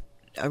left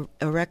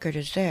a record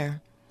is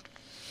there.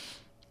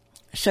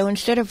 So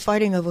instead of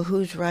fighting over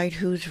who's right,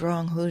 who's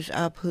wrong, who's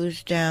up,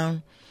 who's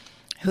down,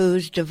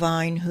 who's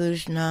divine,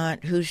 who's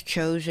not, who's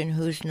chosen,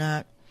 who's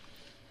not,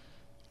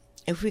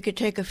 if we could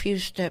take a few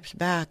steps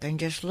back and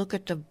just look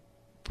at the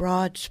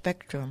broad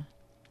spectrum,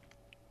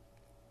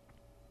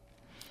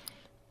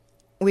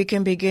 we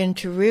can begin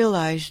to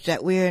realize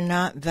that we are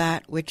not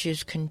that which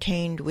is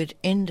contained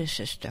within the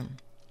system.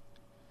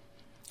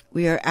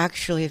 We are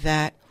actually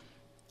that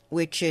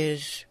which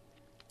is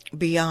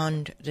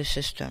beyond the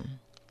system.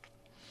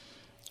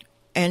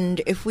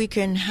 And if we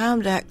can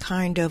have that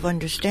kind of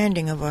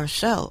understanding of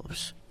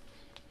ourselves,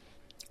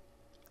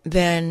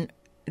 then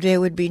there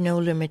would be no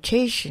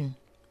limitation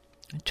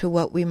to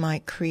what we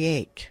might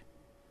create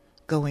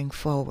going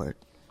forward.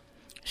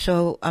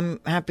 So I'm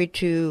happy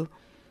to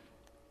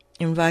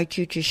invite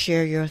you to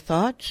share your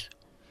thoughts.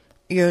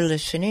 You're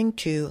listening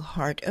to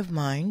Heart of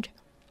Mind,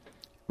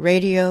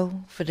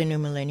 Radio for the New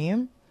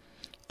Millennium.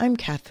 I'm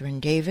Catherine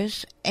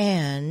Davis,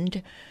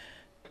 and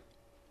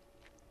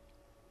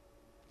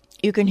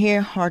you can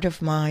hear Heart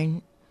of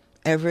Mind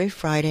every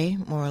Friday,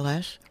 more or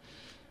less,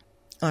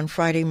 on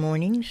Friday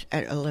mornings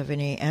at 11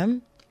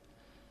 a.m.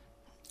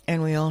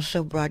 And we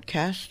also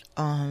broadcast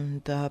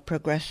on the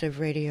Progressive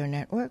Radio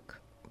Network,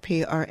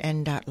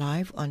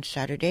 prn.live, on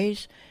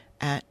Saturdays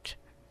at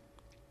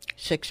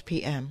 6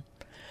 p.m.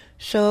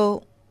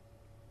 So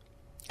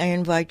I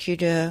invite you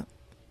to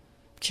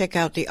check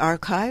out the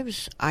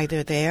archives,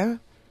 either there,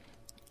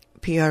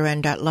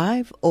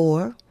 prn.live,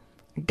 or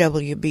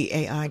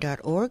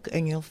wbai.org,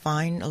 and you'll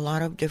find a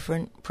lot of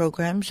different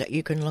programs that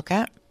you can look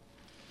at.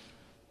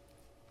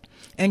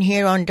 And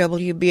here on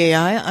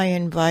WBAI, I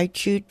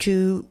invite you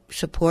to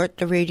support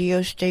the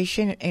radio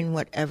station in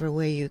whatever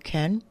way you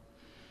can.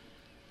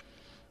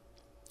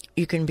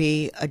 You can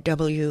be a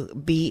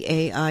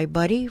WBAI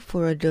buddy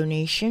for a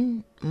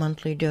donation,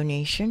 monthly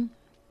donation,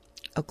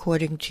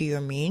 according to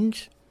your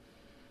means.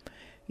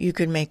 You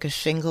can make a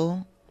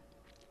single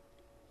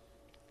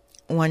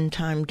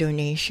one-time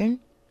donation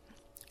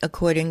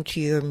according to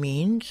your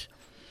means.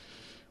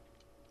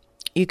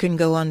 You can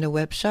go on the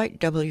website,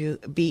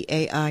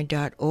 wbai.org,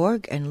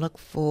 and look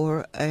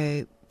for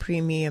a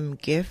premium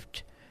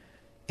gift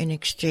in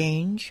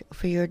exchange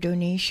for your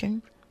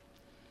donation.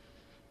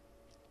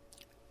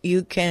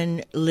 You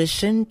can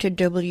listen to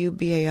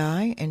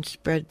WBAI and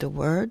spread the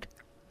word.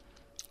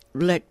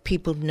 Let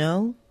people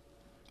know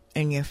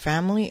in your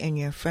family and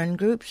your friend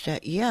groups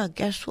that, yeah,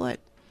 guess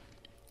what?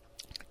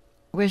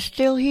 We're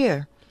still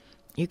here.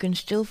 You can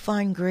still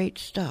find great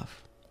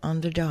stuff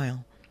on the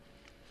dial.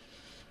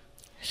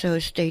 So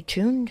stay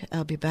tuned.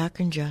 I'll be back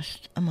in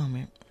just a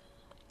moment.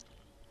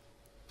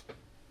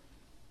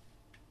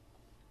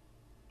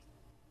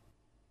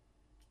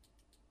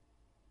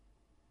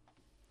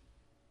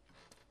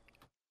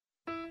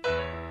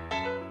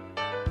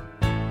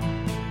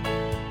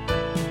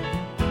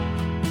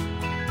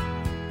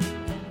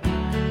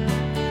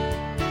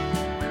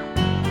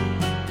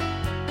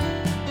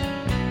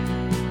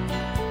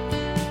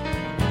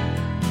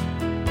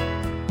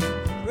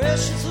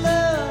 Precious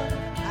love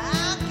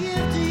I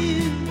give to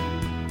you,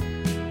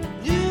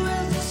 blue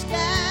as the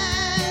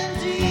sky,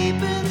 deep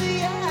in the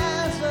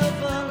eyes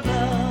of a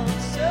love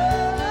so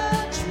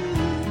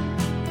true.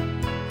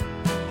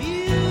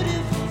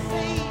 Beautiful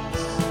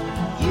face,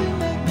 you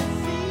make me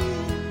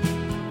feel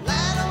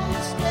light on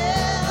the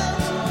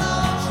stairs,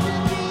 lost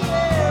in the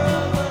air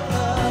of a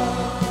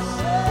love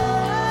so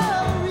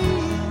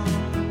real.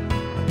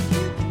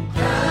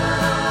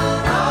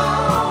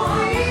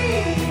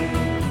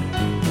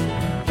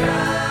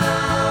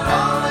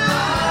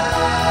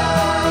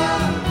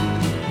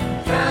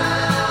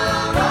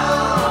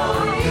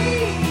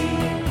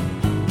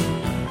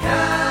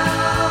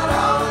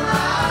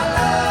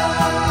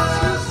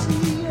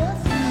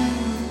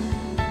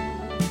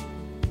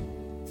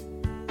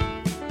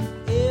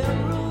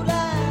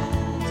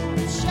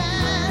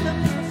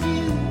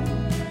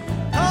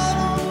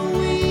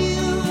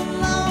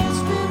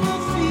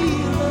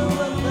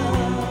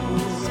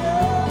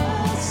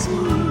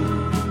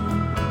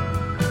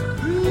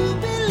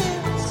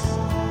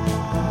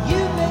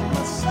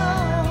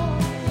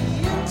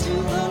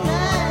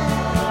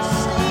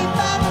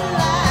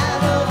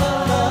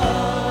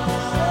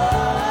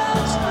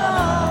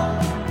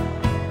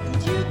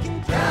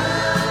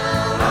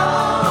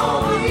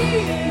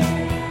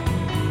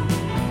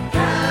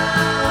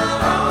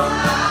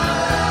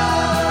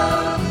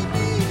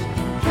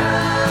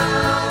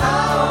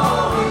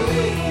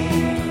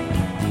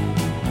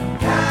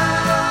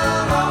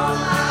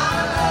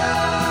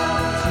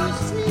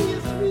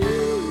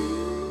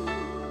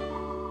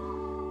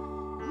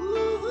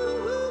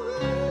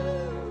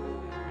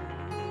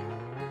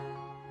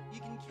 You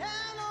can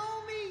count on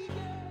me.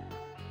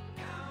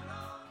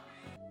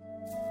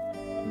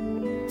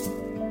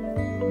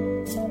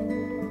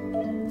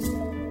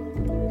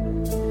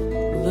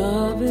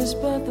 Love is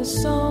but the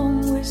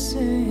song we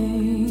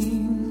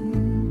sing,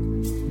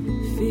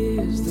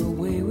 fear's the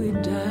way we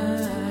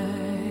die.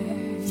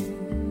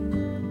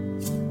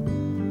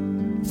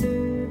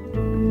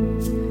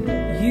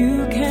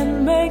 You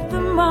can make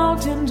the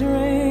mountains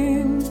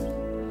rain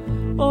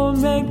or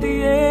make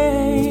the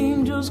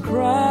angels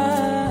cry.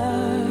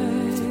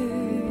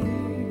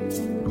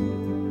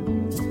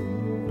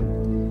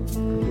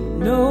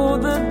 No,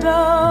 the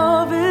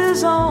dove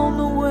is on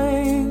the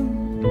wing,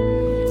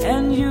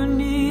 and you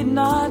need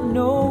not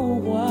know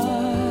why.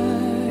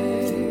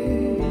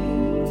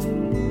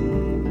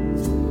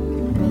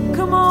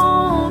 Come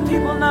on,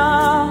 people,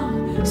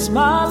 now,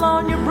 smile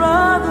on your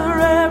brother.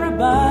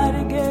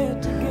 Everybody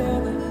get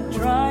together,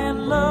 try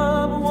and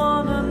love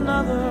one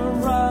another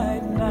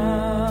right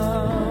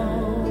now.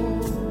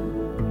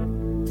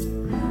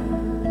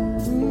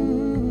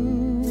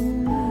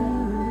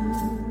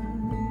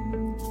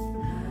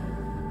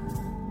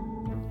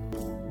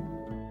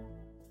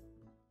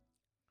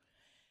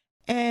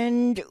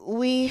 And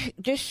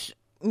this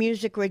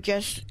music we're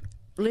just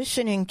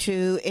listening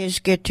to is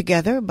Get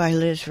Together by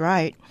Liz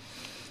Wright.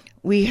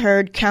 We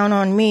heard Count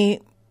on Me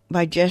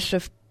by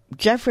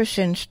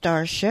Jefferson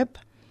Starship,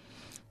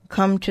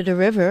 Come to the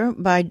River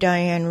by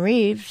Diane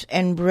Reeves,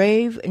 and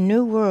Brave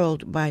New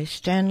World by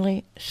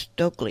Stanley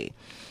Stokely.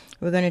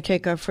 We're going to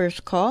take our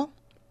first call.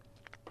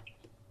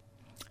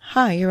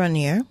 Hi, you're on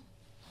the air.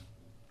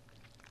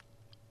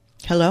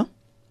 Hello?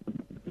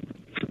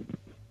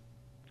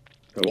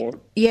 Hello?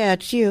 Yeah,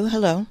 it's you.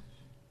 Hello.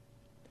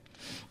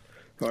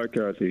 Hi,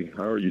 Kathy.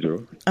 How are you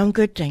doing? I'm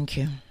good, thank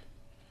you.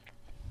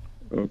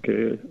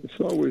 Okay. It's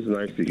always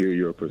nice to hear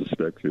your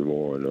perspective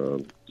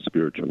on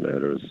spiritual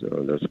matters.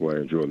 That's why I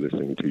enjoy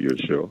listening to your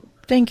show.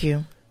 Thank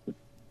you.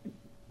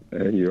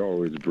 And you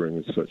always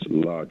bring such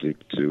logic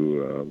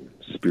to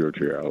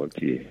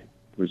spirituality,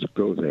 which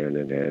goes hand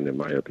in hand, in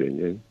my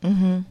opinion.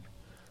 Mm-hmm.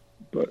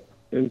 But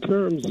in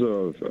terms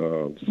of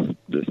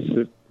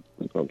the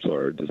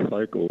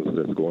cycles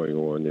that's going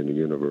on in the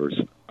universe,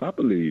 I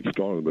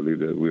strongly believe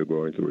that we're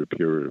going through a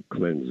period of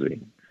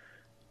cleansing.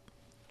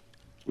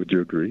 Would you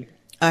agree?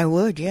 I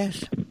would,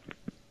 yes.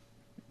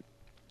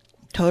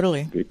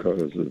 Totally.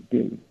 Because of,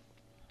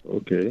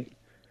 okay.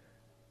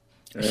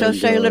 So And,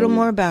 say a little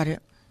more about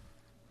it.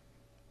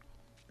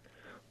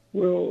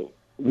 Well,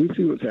 we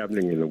see what's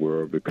happening in the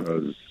world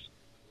because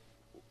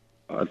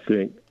I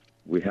think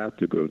we have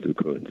to go through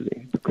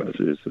cleansing because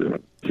it's a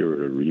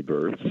period of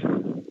rebirth.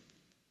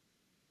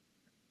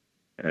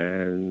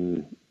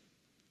 And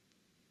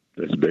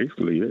that's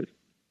basically it.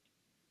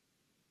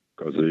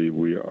 Because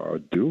we are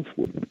due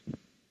for it,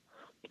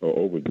 or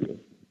overdue.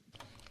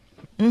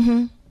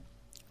 Mm-hmm.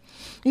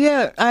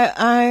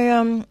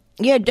 Yeah,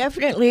 yeah,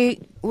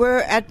 definitely. We're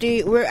at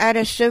a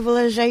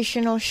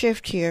civilizational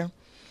shift here.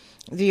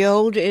 The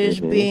old is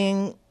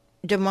being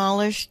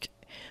demolished,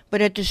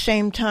 but at the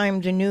same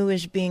time, the new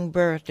is being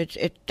birthed.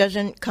 It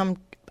doesn't come.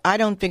 I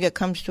don't think it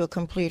comes to a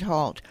complete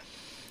halt.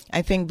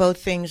 I think both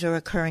things are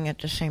occurring at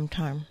the same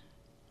time.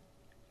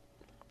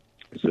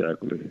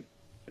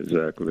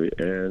 Exactly.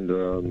 And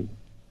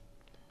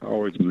I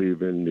always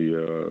believe in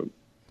the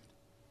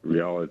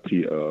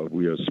reality of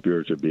we are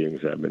spiritual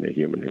beings having a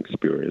human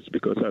experience,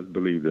 because I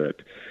believe that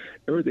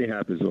everything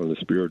happens on the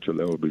spiritual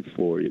level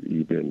before it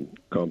even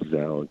comes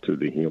down to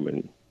the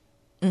human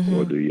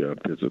or the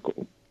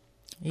physical.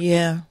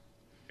 Yeah.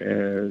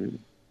 And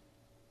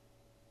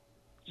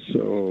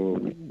so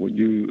when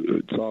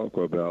you talk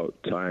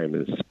about time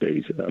and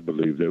space, I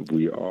believe that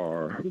we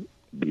are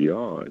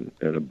beyond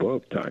and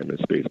above time and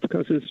space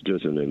because it's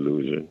just an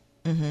illusion.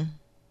 Mm-hmm.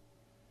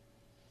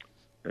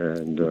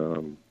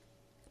 And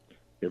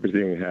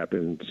everything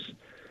happens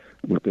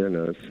within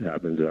us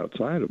happens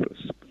outside of us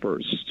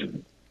first,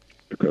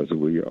 because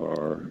we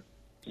are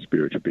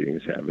spiritual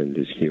beings having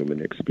this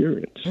human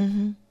experience.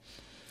 Mm-hmm.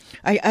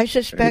 I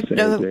suspect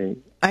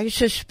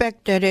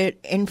that it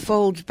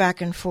unfolds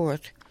back and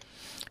forth.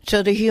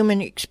 So the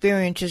human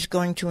experience is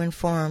going to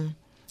inform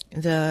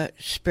the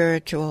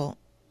spiritual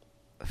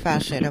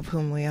facet of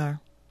whom we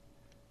are.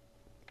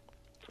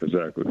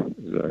 Exactly.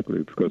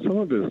 Because some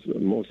of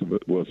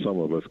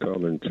us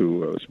come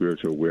into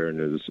spiritual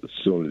awareness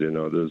sooner than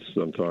others.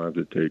 Sometimes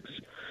it takes,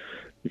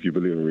 if you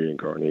believe in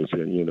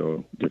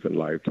reincarnation, different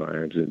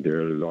lifetimes, and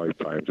there are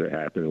lifetimes that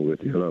happen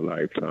within a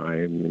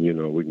lifetime.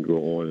 And, we can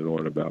go on and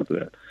on about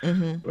that.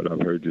 Mm-hmm. But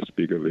I've heard you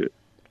speak of it,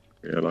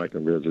 and I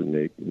can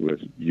resonate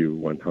with you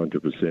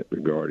 100%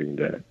 regarding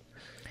that.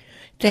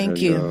 Thank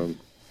you.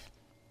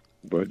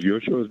 But your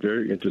show is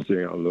very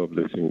interesting. I love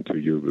listening to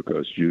you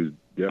because you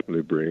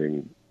definitely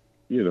bring,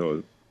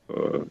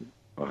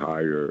 a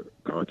higher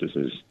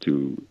consciousness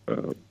to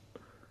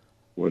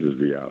what is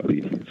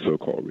reality,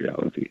 so-called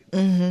reality.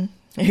 Mm-hmm.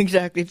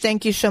 Exactly.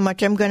 Thank you so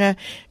much. I'm going to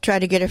try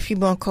to get a few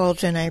more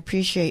calls, and I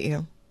appreciate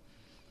you.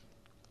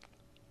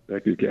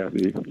 Thank you,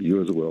 Kathy.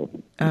 You as well.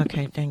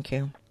 Okay, thank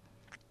you.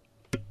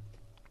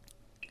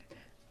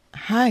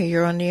 Hi,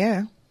 you're on the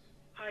air.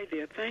 Hi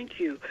there, thank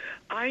you.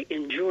 I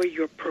enjoy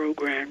your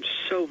program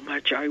so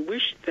much. I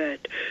wish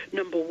that,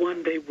 number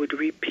one, they would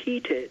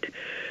repeat it,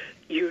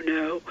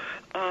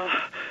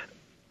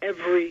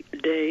 every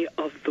day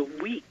of the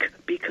week,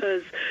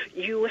 because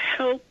you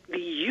help the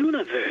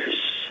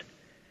universe,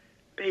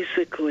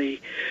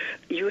 basically.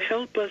 You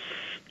help us,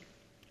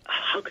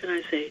 how can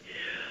I say,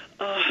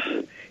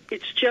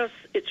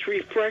 it's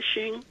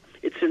refreshing,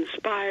 it's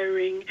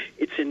inspiring,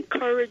 it's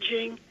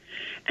encouraging,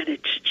 and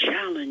it's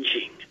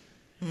challenging.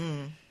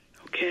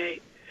 Okay?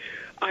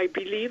 I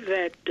believe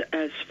that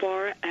as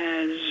far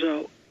as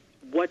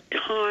what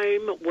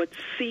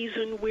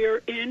season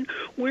we're in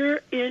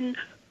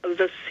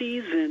the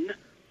season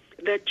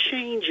that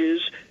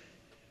changes,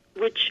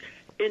 which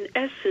in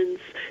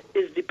essence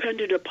is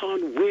dependent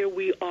upon where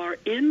we are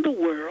in the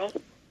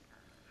world,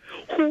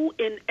 who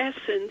in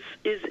essence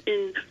is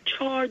in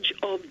charge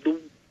of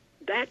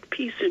that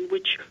piece in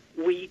which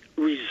we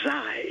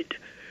reside.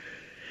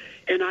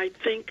 And I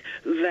think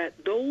that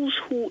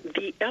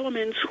the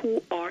elements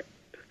who are,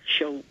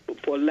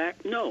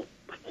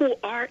 who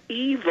are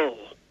evil,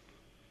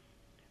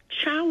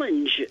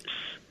 challenges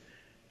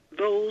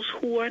those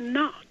who are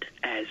not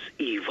as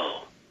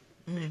evil.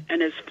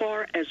 And as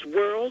far as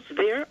worlds,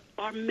 there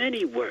are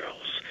many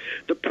worlds.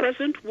 The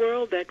present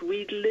world that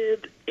we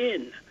live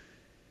in,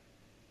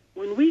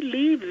 when we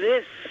leave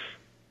this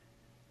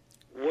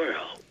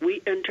world,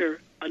 we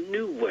enter a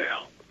new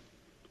world.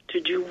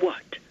 To do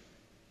what?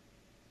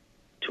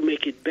 To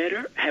make it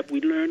better? Have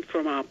we learned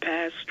from our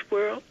past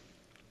world?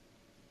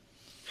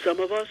 Some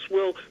of us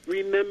will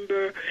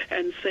remember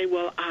and say,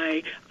 well,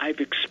 I've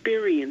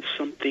experienced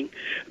something,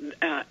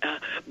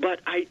 but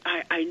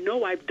I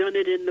know I've done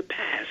it in the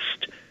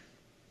past.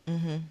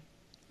 Mm-hmm.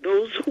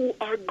 Those who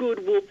are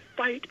good will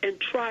fight and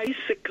try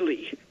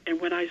basically.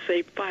 And when I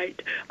say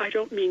fight, I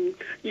don't mean,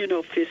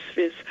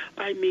 fist.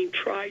 I mean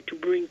try to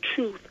bring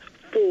truth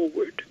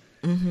forward,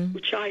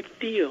 which I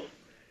feel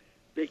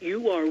that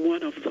you are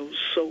one of those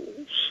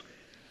souls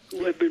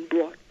who have been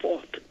brought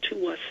forth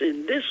to us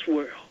in this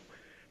world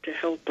to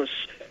help us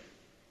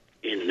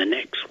in the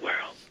next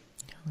world.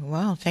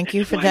 Wow, thank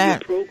you for Why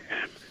that. your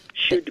program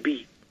should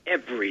be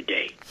every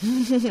day.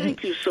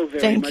 Thank you so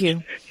very much. Thank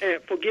you.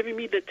 For giving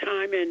me the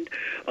time. And,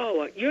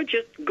 you're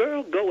just,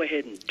 girl, go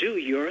ahead and do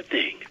your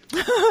thing.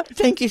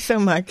 Thank you so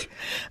much.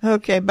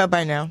 Okay,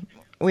 bye-bye now.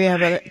 We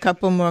have a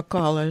couple more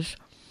callers.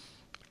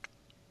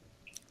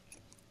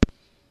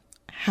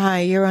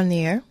 Hi, you're on the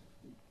air.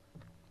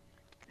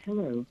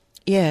 Hello.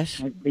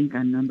 Yes. I think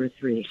I'm number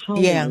 3.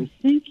 Hello. Yeah.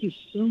 Thank you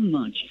so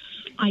much.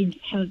 I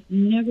have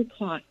never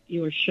caught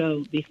your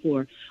show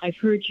before. I've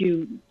heard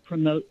you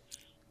promote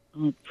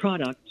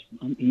product,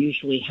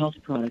 usually health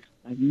products.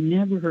 I've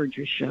never heard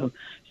your show.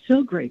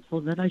 So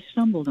grateful that I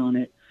stumbled on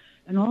it.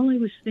 And all I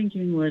was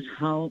thinking was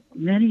how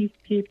many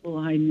people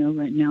I know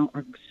right now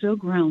are so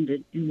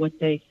grounded in what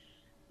they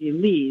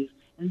believe.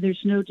 And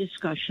there's no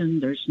discussion,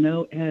 there's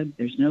no ebb,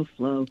 there's no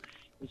flow.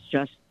 It's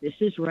just, this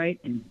is right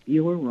and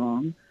you are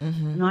wrong.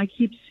 And I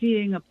keep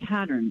seeing a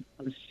pattern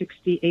of a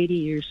 60,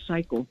 80-year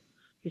cycle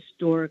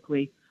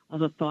historically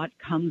of a thought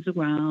comes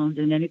around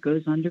and then it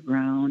goes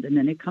underground and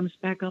then it comes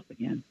back up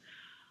again.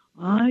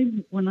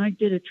 When I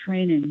did a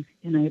training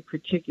in a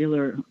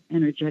particular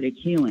energetic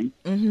healing,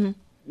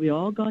 we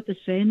all got the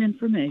same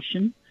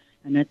information,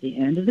 and at the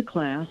end of the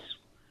class,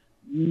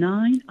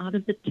 9 out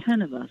of the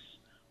 10 of us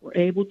were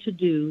able to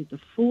do the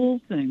full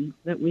thing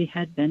that we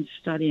had been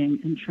studying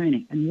and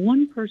training, and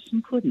one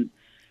person couldn't.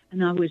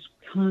 And I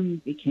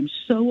became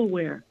so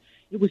aware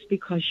it was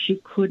because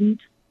she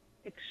couldn't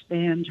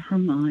expand her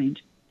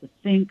mind to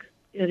think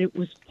that it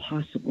was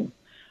possible,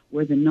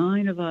 where the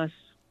 9 of us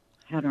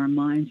had our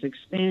minds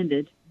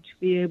expanded to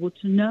be able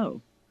to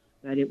know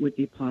that it would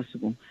be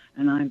possible.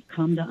 And I've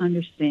come to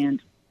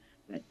understand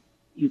that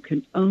you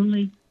can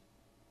only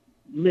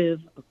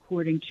live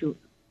according to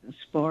as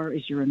far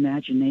as your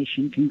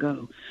imagination can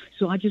go.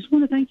 So I just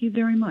want to thank you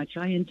very much.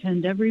 I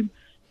intend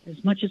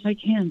as much as I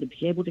can to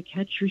be able to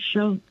catch your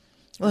show.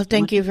 Well,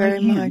 thank you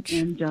very much.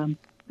 And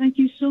thank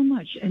you so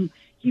much. And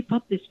keep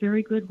up this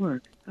very good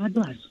work. God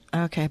bless.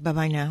 Okay,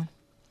 bye-bye now.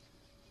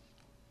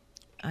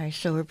 I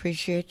so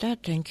appreciate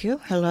that. Thank you.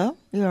 Hello,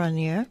 you're on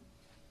the air.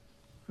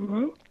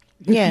 Hello?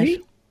 Is this Yes. me?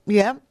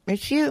 Yeah,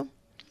 it's you.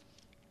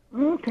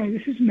 Okay,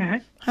 this is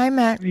Matt. Hi,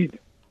 Matt.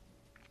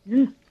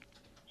 Yeah.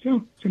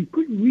 So, some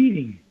good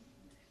reading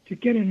to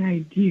get an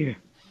idea.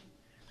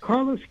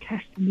 Carlos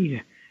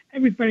Castaneda.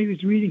 Everybody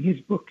was reading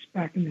his books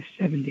back in the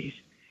 70s.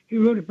 He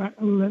wrote about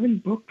 11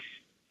 books.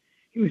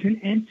 He was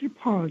an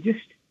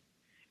anthropologist,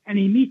 and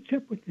he meets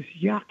up with this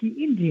Yaqui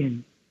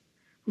Indian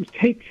who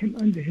takes him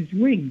under his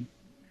wing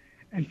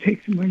and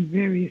takes him on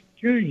various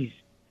journeys.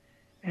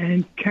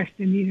 And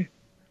Castaneda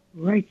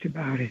writes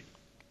about it.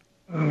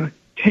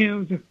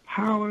 Tales of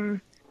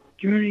Power,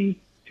 Journey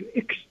to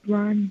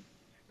Ixtlan,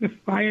 The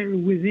Fire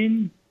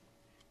Within.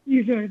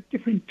 These are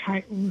different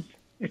titles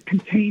that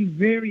contain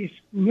various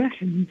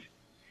lessons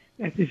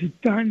that this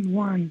Don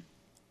Juan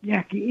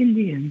Yaqui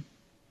Indian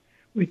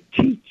would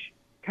teach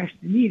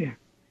Castaneda.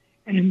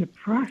 And in the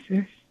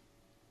process,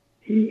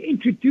 he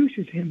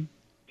introduces him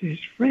to his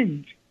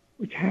friends,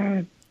 which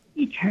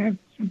each have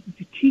something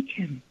to teach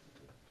him.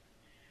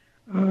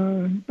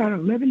 About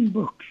 11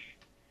 books.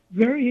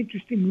 Very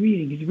interesting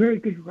reading. He's a very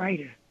good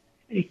writer,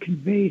 and he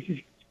conveys his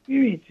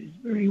experiences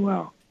very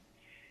well.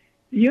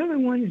 The other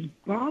one is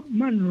Bob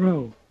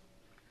Monroe.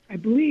 I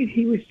believe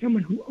he was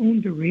someone who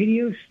owned a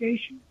radio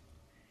station,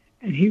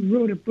 and he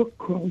wrote a book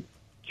called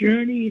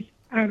Journeys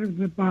Out of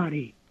the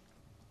Body.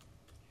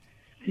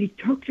 And he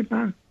talks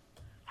about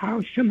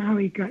how somehow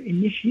he got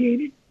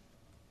initiated,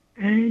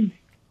 and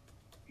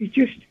he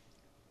just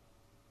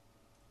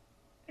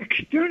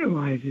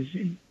externalizes,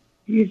 and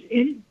he is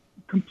in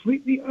a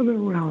completely other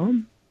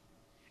realm,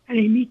 and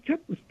he meets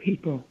up with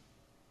people.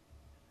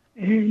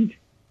 And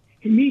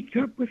he meets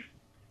up with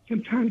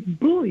sometimes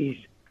bullies.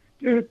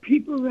 There are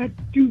people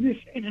that do this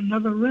in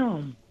another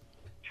realm,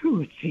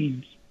 too, it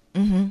seems.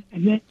 And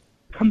then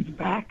comes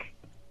back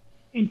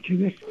into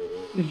this,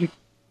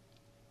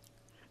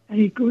 and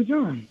he goes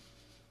on.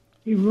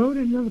 He wrote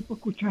another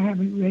book which I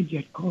haven't read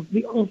yet called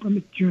The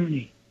Ultimate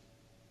Journey.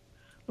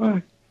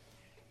 But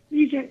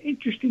these are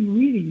interesting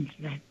readings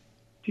that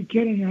to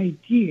get an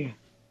idea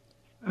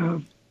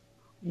of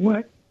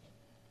what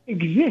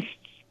exists.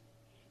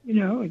 You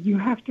know, you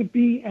have to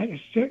be at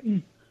a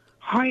certain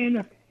high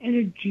enough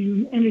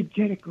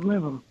energetic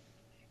level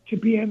to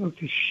be able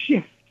to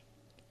shift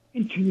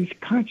into this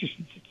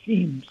consciousness, it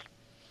seems.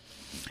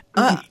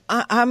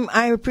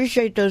 I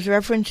appreciate those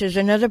references.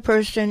 Another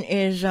person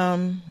is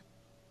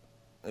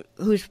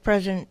who's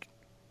present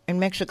in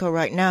Mexico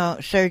right now,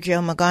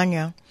 Sergio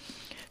Magana,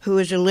 who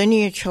is a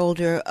lineage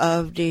holder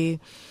of the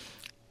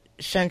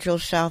Central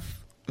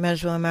South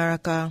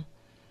Mesoamerica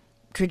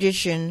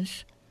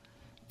traditions,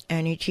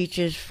 and he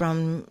teaches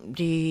from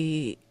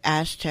the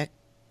Aztec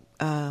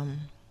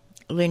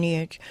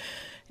lineage.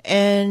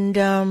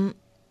 And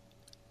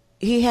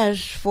he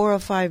has 4 or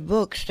 5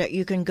 books that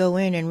you can go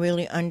in and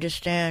really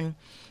understand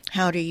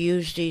how to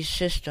use these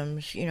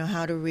systems, you know,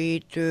 how to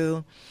read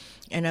through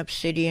an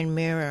obsidian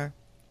mirror,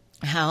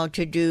 how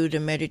to do the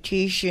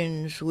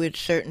meditations with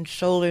certain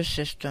solar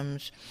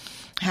systems,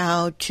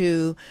 how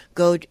to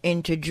go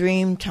into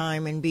dream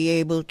time and be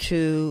able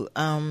to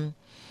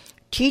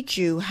teach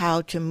you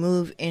how to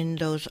move in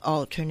those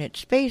alternate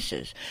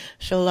spaces.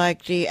 So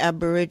like the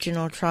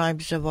Aboriginal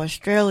tribes of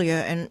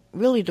Australia, and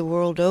really the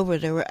world over,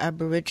 there were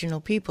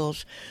Aboriginal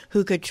peoples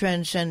who could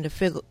transcend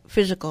the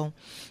physical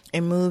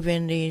and move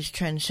in these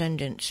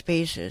transcendent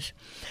spaces.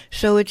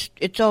 So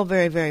it's all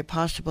very, very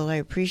possible. I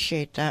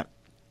appreciate that.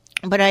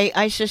 But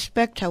I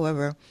suspect,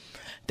 however,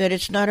 that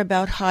it's not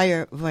about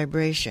higher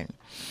vibration.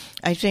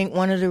 I think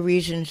one of the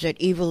reasons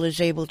that evil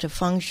is able to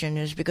function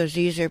is because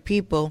these are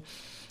people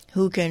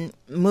who can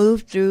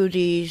move through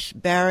these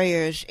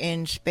barriers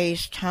in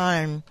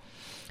space-time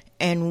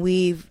and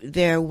weave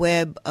their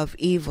web of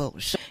evil.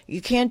 So you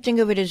can't think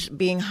of it as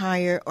being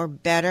higher or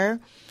better.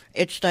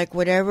 It's like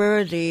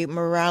whatever the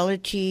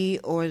morality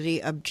or the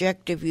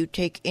objective you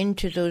take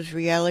into those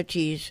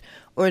realities,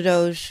 or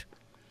those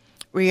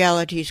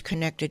realities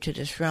connected to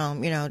this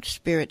realm, you know,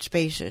 spirit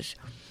spaces.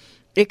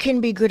 It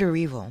can be good or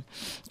evil.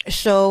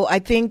 So I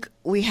think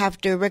we have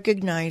to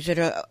recognize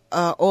that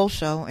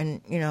also,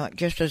 and, you know,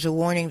 just as a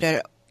warning,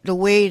 that the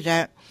way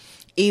that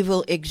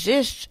evil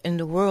exists in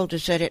the world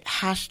is that it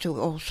has to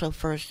also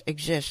first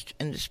exist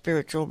in the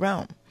spiritual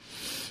realm.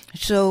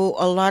 So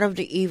a lot of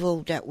the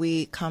evil that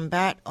we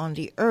combat on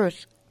the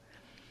earth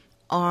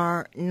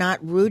are not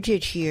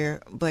rooted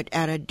here, but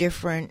at a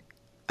different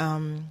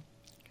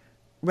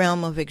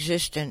realm of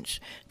existence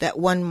that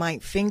one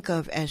might think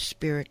of as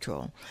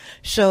spiritual.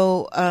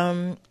 So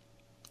I'm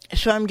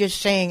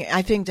just saying,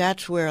 I think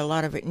that's where a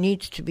lot of it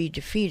needs to be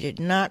defeated,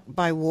 not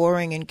by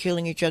warring and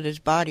killing each other's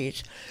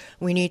bodies.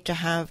 We need to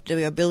have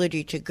the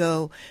ability to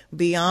go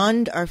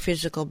beyond our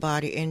physical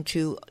body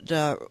into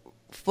the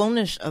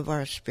fullness of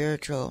our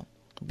spiritual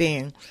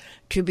being,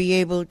 to be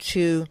able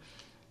to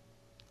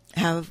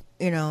have,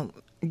 you know,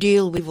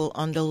 deal with evil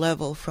on the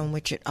level from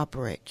which it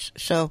operates.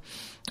 So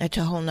that's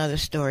a whole nother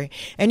story.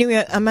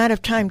 Anyway, I'm out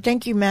of time.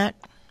 Thank you, Matt.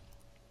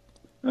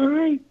 All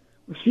right.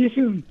 We'll see you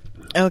soon.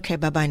 Okay,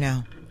 bye-bye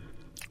now.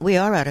 We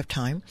are out of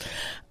time.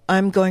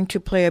 I'm going to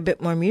play a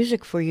bit more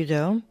music for you,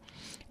 though.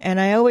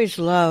 And I always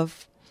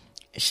love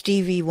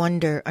Stevie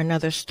Wonder,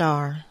 Another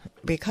Star,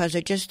 because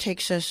it just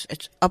takes us,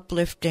 it's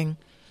uplifting,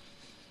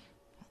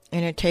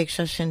 and it takes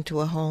us into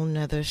a whole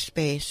nother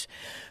space.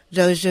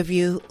 Those of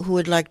you who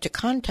would like to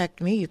contact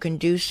me, you can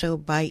do so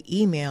by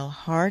email,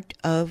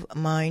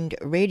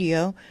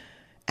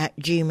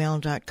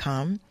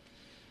 heartofmindradio@gmail.com.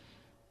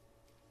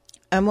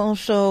 I'm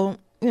also,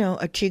 you know,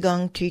 a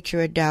Qigong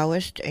teacher, a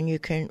Taoist, and you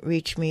can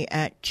reach me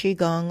at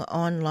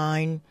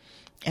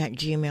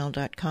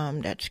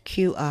qigongonline@gmail.com. That's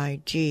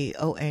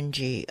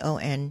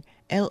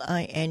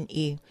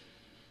QIGONGONLINE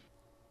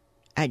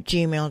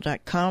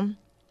 @gmail.com.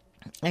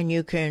 And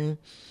you can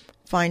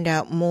find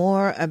out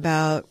more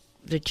about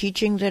the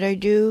teaching that I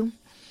do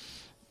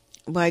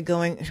by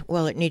going,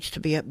 well, it needs to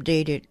be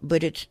updated,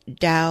 but it's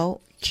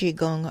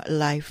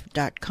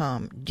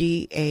DaoQigongLife.com,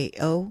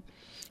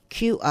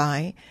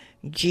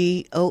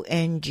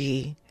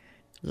 DaoQigong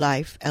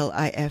Life,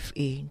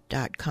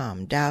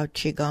 LIFE.com,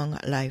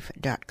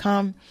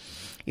 DaoQigongLife.com.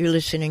 You're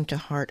listening to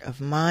Heart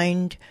of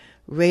Mind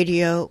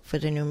Radio for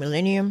the New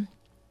Millennium,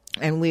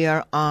 and we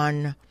are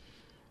on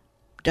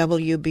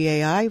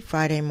WBAI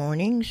Friday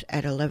mornings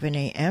at 11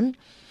 a.m.,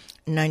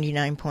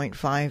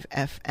 99.5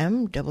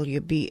 FM,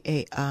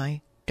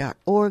 WBAI.org,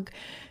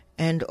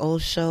 and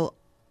also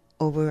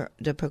over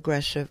the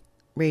Progressive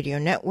Radio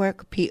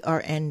Network,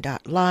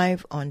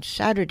 PRN.live, on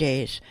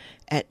Saturdays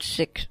at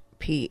 6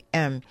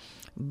 p.m.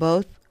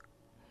 Both,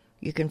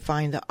 you can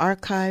find the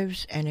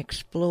archives and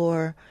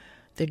explore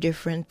the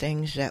different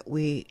things that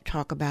we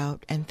talk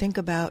about and think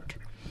about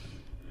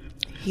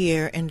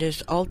here in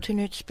this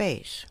alternate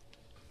space.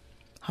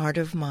 Heart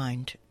of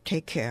Mind.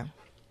 Take care.